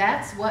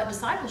that's what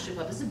discipleship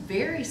was. It's a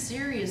very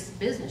serious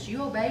business.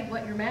 You obeyed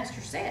what your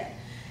master said.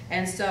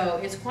 And so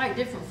it's quite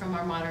different from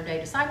our modern day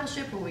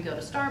discipleship where we go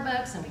to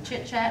Starbucks and we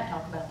chit chat and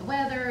talk about the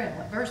weather and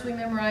what verse we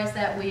memorized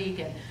that week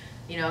and,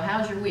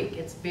 how's your week?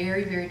 It's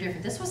very, very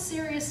different. This was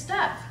serious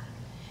stuff.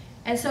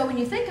 And so when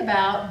you think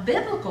about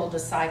biblical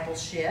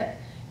discipleship,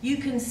 you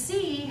can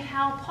see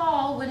how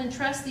Paul would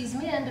entrust these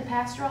men to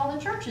pastor all the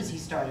churches he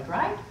started,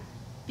 right?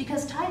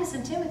 Because Titus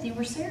and Timothy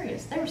were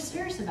serious. They were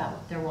serious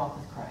about their walk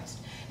with Christ.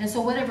 And so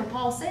whatever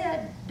Paul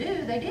said,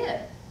 do, they did.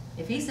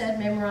 If he said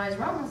memorize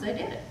Romans, they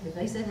did it. If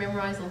they said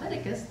memorize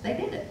Leviticus, they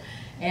did it.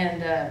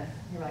 And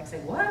you're like, say,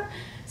 what?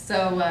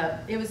 So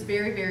it was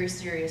very, very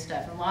serious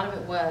stuff. And a lot of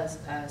it was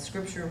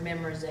scripture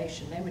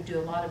memorization. They would do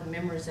a lot of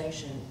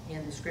memorization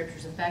in the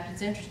scriptures. In fact,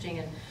 it's interesting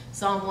in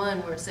Psalm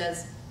 1 where it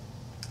says,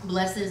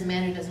 blessed is the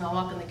man who does not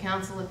walk in the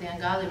counsel of the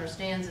ungodly, nor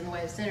stands in the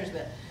way of sinners,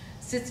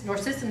 nor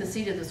sits in the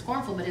seat of the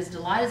scornful, but his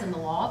delight is in the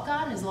law of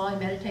God, and his law he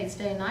meditates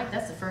day and night.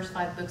 That's the first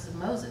 5 books of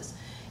Moses.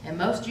 And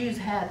most Jews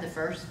had the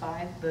first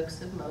 5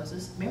 books of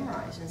Moses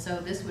memorized. And so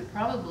this would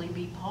probably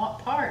be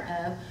part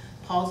of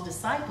Paul's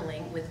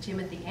discipling with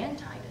Timothy and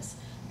Titus.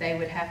 They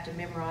would have to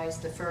memorize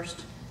the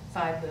first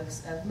 5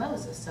 books of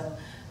Moses. So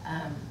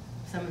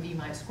some of you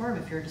might squirm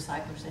if you're a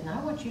disciple and say, no,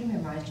 I want you to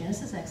memorize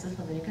Genesis, Exodus,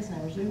 Leviticus,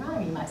 Numbers,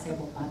 Deuteronomy. You might say,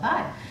 well,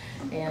 bye-bye.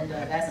 And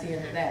that's the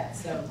end of that.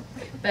 So,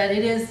 but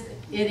it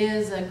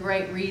is a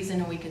great reason,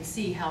 and we can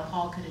see how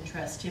Paul could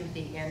entrust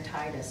Timothy and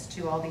Titus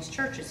to all these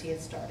churches he had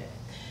started.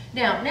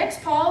 Now,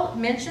 next Paul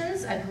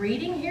mentions a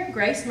greeting here,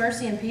 grace,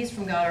 mercy, and peace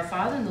from God our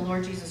Father and the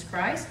Lord Jesus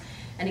Christ.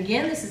 And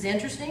again, this is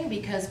interesting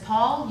because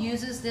Paul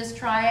uses this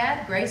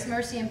triad, grace,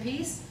 mercy, and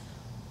peace,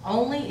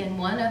 only in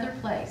one other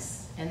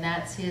place, and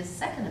that's his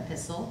second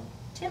epistle,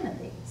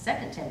 Timothy, 2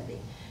 Timothy.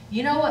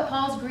 You know what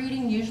Paul's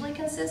greeting usually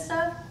consists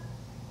of?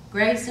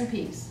 Grace and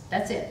peace.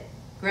 That's it.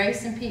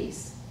 Grace and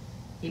peace.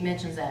 He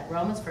mentions that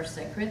Romans,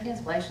 1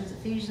 Corinthians, Galatians,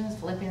 Ephesians,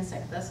 Philippians, 2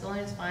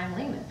 Thessalonians,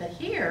 Philemon. But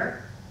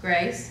here,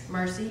 grace,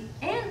 mercy,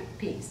 and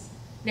peace.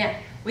 Now,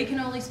 we can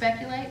only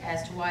speculate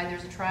as to why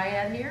there's a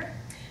triad here,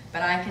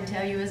 but I can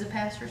tell you as a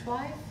pastor's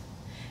wife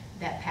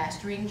that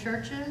pastoring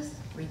churches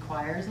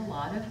requires a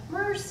lot of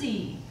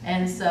mercy.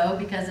 And so,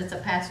 because it's a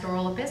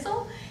pastoral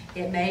epistle,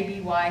 it may be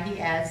why he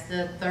adds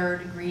the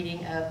third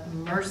greeting of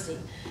mercy.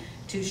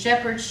 To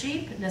shepherd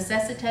sheep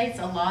necessitates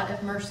a lot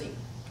of mercy.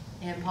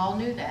 And Paul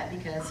knew that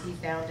because he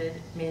founded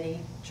many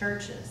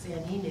churches.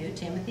 And he knew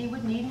Timothy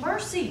would need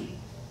mercy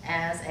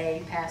as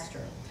a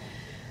pastor.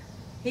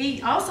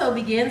 He also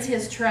begins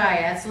his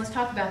triad. So let's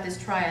talk about this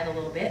triad a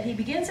little bit. He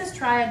begins his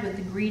triad with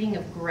the greeting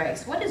of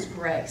grace. What is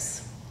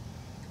grace?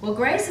 Well,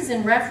 grace is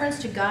in reference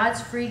to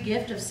God's free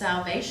gift of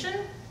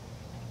salvation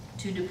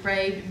to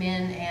depraved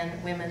men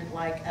and women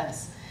like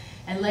us.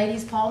 And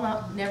ladies,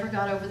 Paul never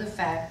got over the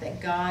fact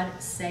that God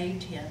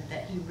saved him,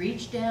 that he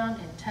reached down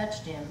and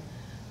touched him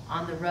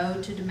on the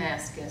road to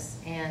Damascus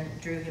and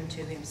drew him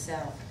to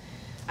himself.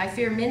 I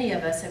fear many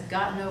of us have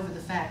gotten over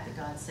the fact that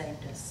God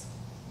saved us.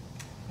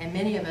 And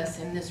many of us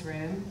in this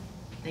room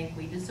think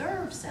we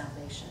deserve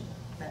salvation.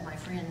 But my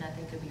friend,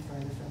 nothing could be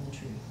further from the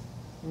truth.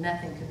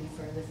 Nothing could be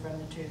further from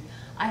the truth.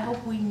 I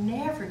hope we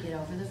never get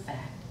over the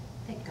fact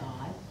that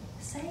God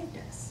saved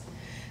us.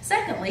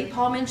 Secondly,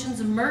 Paul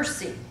mentions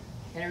mercy.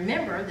 And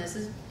remember, this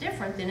is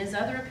different than his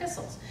other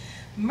epistles.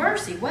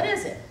 Mercy, what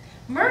is it?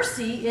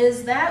 Mercy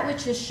is that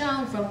which is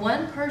shown from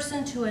one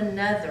person to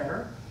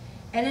another,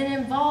 and it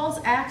involves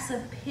acts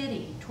of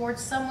pity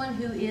towards someone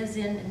who is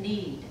in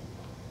need.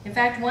 In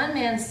fact, one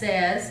man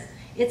says,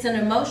 it's an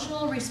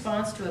emotional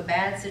response to a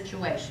bad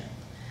situation.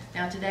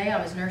 Now today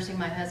I was nursing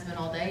my husband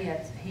all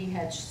day. He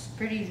had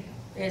pretty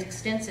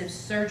extensive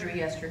surgery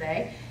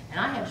yesterday, and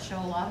I had to show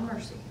a lot of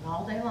mercy. And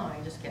all day long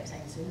he just kept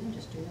saying, Susan,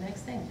 just do the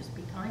next thing. Just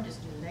be kind,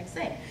 just do the next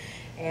thing.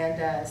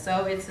 And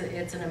so it's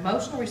an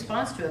emotional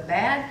response to a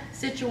bad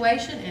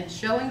situation and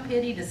showing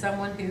pity to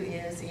someone who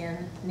is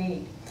in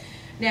need.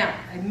 Now,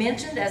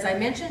 as I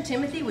mentioned,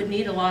 Timothy would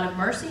need a lot of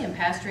mercy in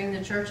pastoring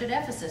the church at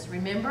Ephesus.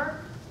 Remember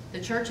the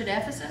church at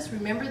Ephesus?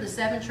 Remember the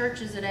 7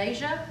 churches at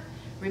Asia?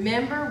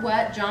 Remember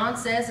what John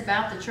says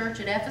about the church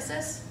at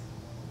Ephesus?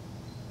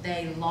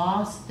 They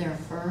lost their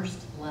first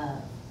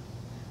love.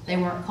 They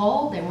weren't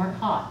cold, they weren't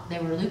hot, they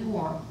were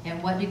lukewarm.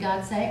 And what did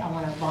God say? I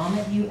want to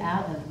vomit you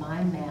out of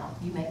my mouth.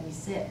 You make me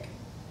sick.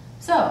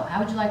 So, how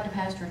would you like to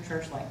pastor a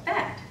church like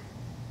that?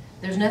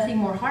 There's nothing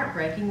more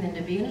heartbreaking than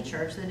to be in a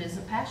church that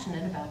isn't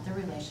passionate about their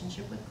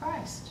relationship with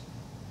Christ.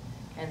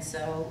 And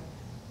so,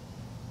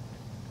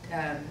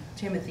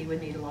 Timothy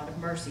would need a lot of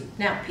mercy.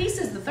 Now, peace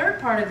is the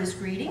third part of this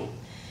greeting.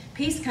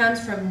 Peace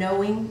comes from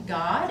knowing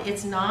God.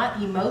 It's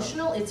not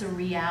emotional, it's a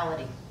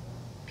reality.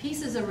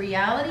 Peace is a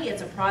reality,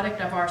 it's a product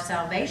of our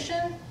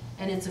salvation,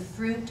 and it's a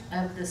fruit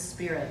of the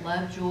Spirit.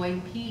 Love, joy,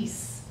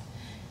 peace.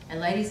 And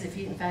ladies,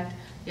 in fact,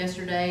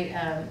 yesterday,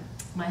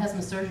 my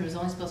husband's surgery was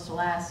only supposed to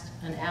last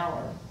an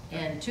hour,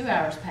 and 2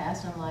 hours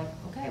passed, and I'm like,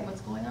 okay,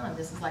 what's going on?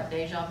 This is like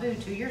deja vu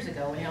 2 years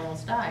ago when he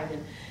almost died.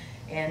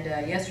 And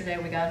yesterday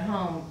when we got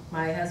home,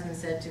 my husband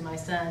said to my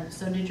son,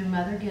 so did your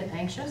mother get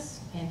anxious?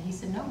 And he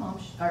said, no,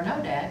 Mom, or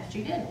no, Dad,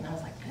 she didn't. And I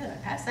was like, good, I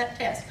passed that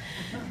test.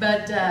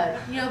 But,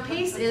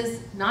 peace is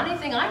not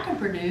anything I can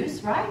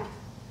produce, right?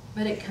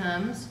 But it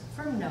comes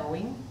from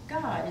knowing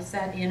God. It's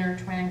that inner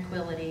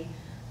tranquility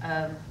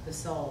of the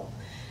soul.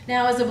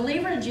 Now, as a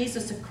believer in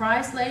Jesus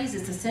Christ, ladies,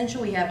 it's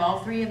essential we have all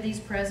three of these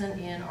present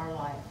in our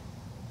life.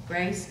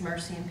 Grace,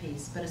 mercy, and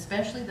peace. But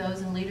especially those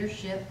in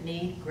leadership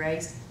need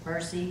grace,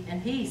 mercy,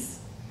 and peace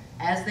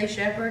as they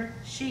shepherd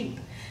sheep.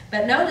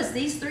 But notice,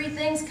 these three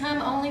things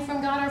come only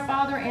from God our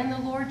Father and the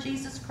Lord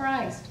Jesus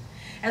Christ.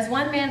 As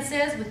one man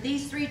says, with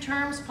these three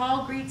terms,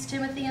 Paul greets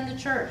Timothy and the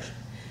church.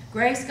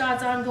 Grace,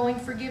 God's ongoing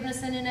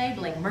forgiveness and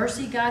enabling.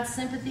 Mercy, God's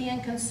sympathy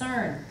and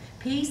concern.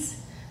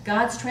 Peace,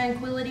 God's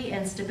tranquility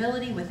and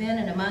stability within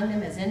and among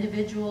them as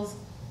individuals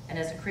and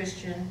as a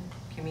Christian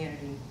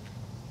community.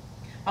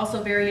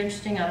 Also very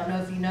interesting, I don't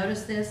know if you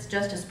noticed this,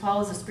 just as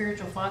Paul is a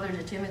spiritual father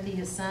to Timothy,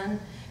 his son,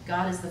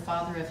 God is the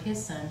father of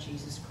his son,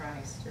 Jesus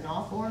Christ. And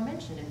all four are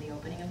mentioned in the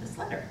opening of this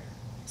letter.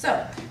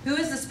 So, who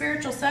is the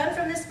spiritual son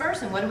from this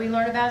verse, and what do we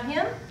learn about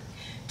him?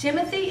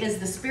 Timothy is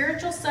the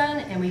spiritual son,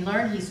 and we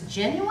learn he's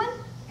genuine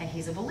and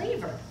he's a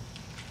believer.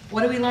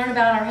 What do we learn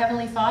about our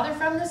Heavenly Father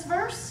from this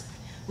verse?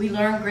 We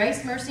learn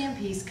grace, mercy, and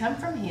peace come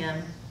from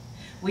him.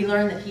 We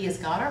learn that he is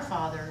God our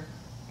Father,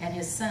 and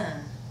his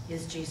son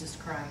is Jesus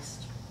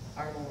Christ,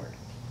 our Lord.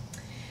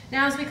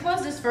 Now, as we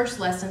close this first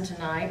lesson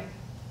tonight,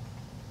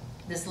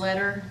 this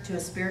letter to a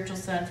spiritual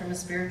son from a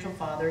spiritual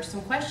father,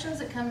 some questions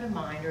that come to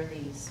mind are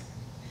these.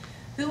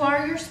 Who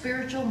are your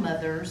spiritual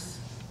mothers,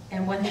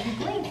 and what have you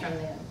gleaned from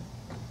them?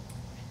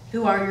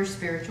 Who are your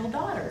spiritual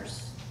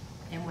daughters,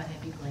 and what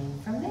have you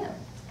gleaned from them?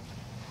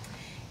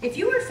 If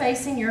you were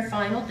facing your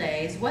final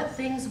days, what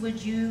things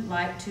would you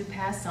like to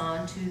pass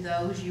on to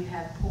those you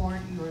have poured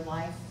your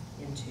life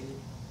into?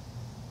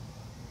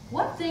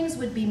 What things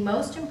would be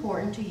most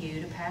important to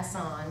you to pass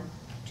on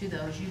to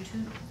those you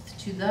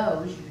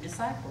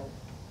disciple?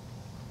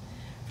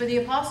 For the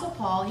Apostle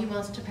Paul, he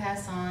wants to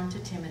pass on to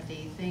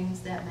Timothy things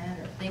that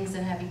matter, things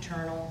that have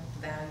eternal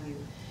value.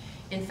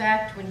 In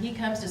fact, when he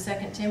comes to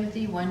 2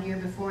 Timothy 1 year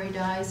before he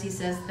dies, he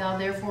says, "Thou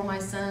therefore, my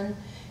son,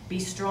 be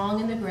strong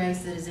in the grace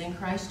that is in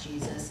Christ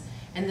Jesus,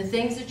 and the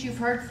things that you've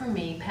heard from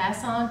me,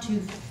 pass on to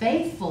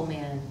faithful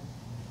men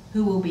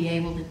who will be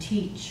able to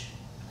teach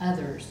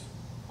others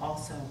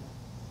also."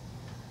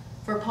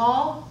 For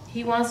Paul,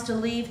 he wants to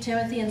leave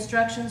Timothy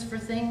instructions for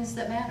things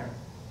that matter.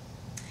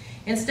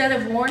 Instead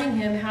of warning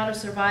him how to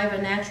survive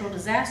a natural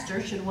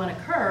disaster should one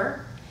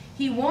occur,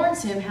 he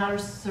warns him how to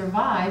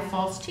survive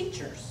false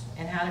teachers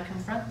and how to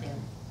confront them.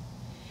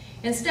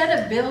 Instead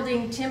of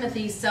building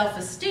Timothy's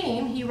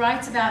self-esteem, he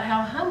writes about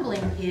how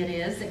humbling it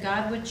is that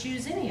God would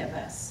choose any of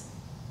us.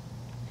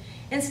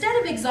 Instead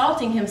of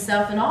exalting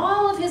himself in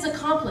all of his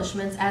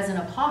accomplishments as an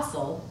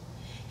apostle,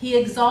 he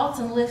exalts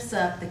and lifts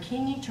up the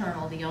King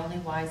Eternal, the only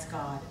wise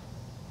God.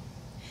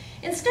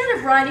 Instead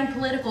of writing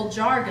political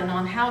jargon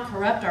on how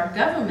corrupt our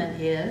government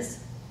is,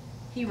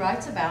 he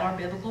writes about our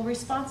biblical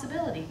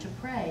responsibility to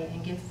pray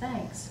and give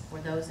thanks for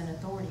those in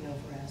authority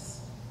over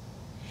us.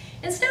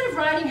 Instead of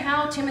writing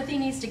how Timothy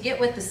needs to get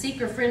with the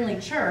seeker-friendly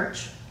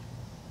church,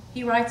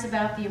 he writes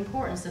about the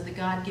importance of the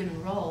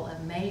God-given role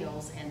of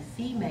males and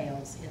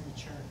females in the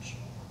church.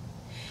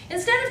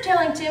 Instead of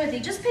telling Timothy,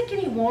 just pick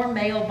any warm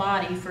male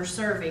body for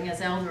serving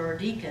as elder or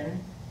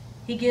deacon,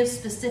 he gives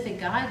specific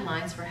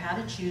guidelines for how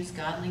to choose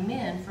godly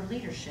men for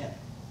leadership.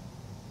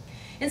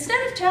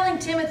 Instead of telling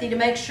Timothy to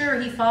make sure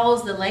he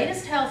follows the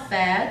latest health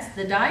fads,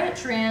 the diet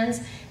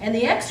trends, and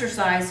the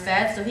exercise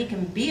fads so he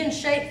can be in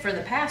shape for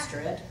the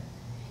pastorate,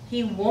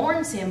 he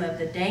warns him of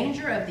the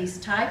danger of these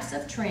types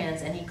of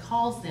trends, and he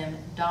calls them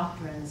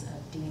doctrines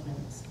of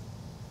demons.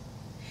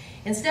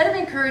 Instead of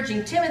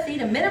encouraging Timothy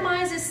to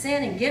minimize his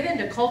sin and give in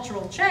to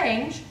cultural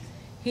change,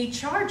 he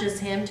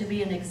charges him to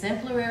be an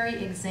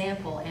exemplary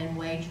example and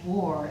wage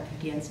war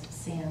against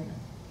sin.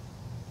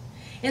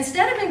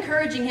 Instead of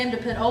encouraging him to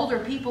put older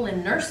people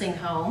in nursing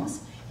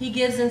homes, he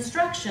gives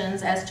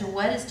instructions as to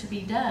what is to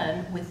be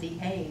done with the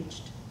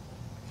aged.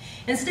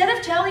 Instead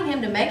of telling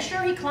him to make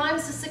sure he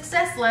climbs the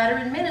success ladder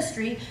in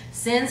ministry,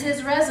 sends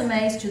his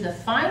resumes to the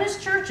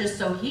finest churches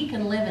so he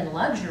can live in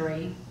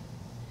luxury,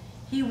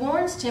 he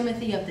warns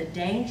Timothy of the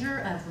danger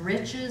of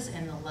riches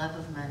and the love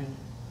of money.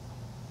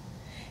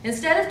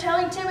 Instead of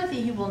telling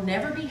Timothy he will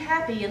never be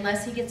happy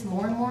unless he gets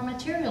more and more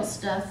material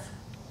stuff,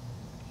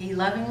 he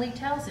lovingly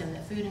tells him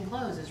that food and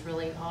clothes is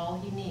really all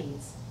he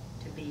needs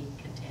to be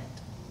content.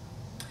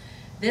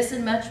 This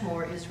and much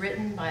more is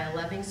written by a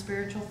loving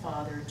spiritual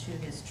father to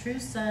his true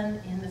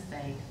son in the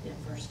faith in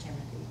 1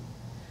 Timothy.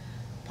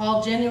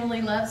 Paul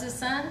genuinely loves his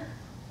son,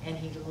 and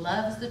he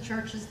loves the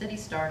churches that he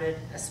started,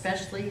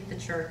 especially the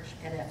church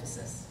at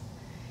Ephesus.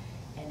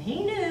 And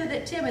he knew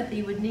that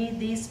Timothy would need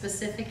these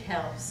specific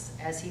helps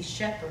as he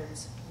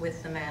shepherds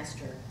with the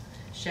master,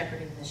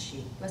 shepherding the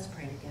sheep. Let's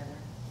pray together.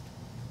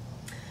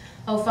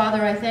 Oh,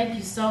 Father, I thank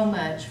you so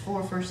much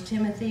for 1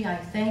 Timothy. I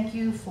thank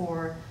you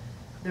for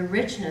the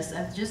richness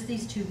of just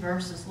these 2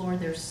 verses. Lord,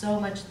 there's so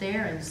much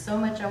there and so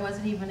much I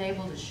wasn't even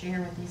able to share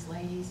with these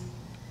ladies.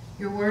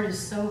 Your word is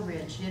so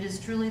rich. It is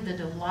truly the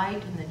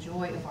delight and the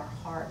joy of our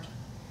heart.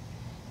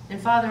 And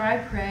Father, I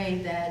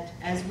pray that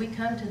as we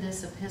come to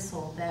this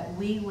epistle, that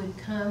we would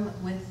come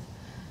with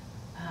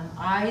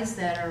eyes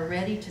that are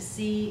ready to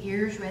see,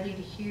 ears ready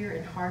to hear,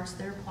 and hearts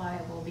that are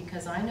pliable,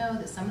 because I know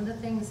that some of the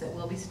things that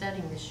we'll be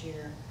studying this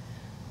year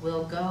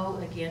will go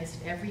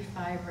against every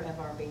fiber of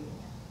our being,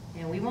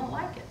 and we won't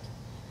like it.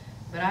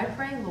 But I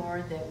pray,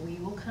 Lord, that we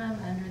will come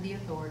under the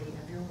authority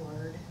of your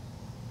word,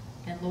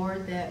 and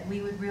Lord, that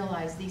we would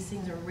realize these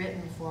things are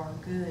written for our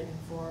good and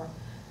for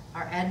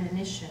our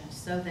admonition,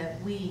 so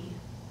that we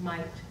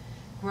might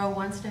grow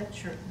one step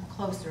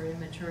closer in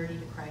maturity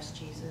to Christ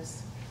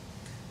Jesus.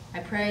 I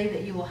pray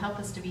that you will help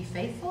us to be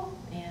faithful,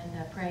 and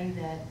I pray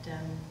that,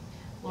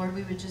 Lord,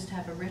 we would just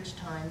have a rich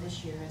time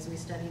this year as we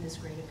study this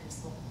great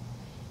epistle.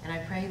 And I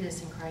pray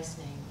this in Christ's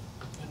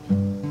name.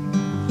 Amen.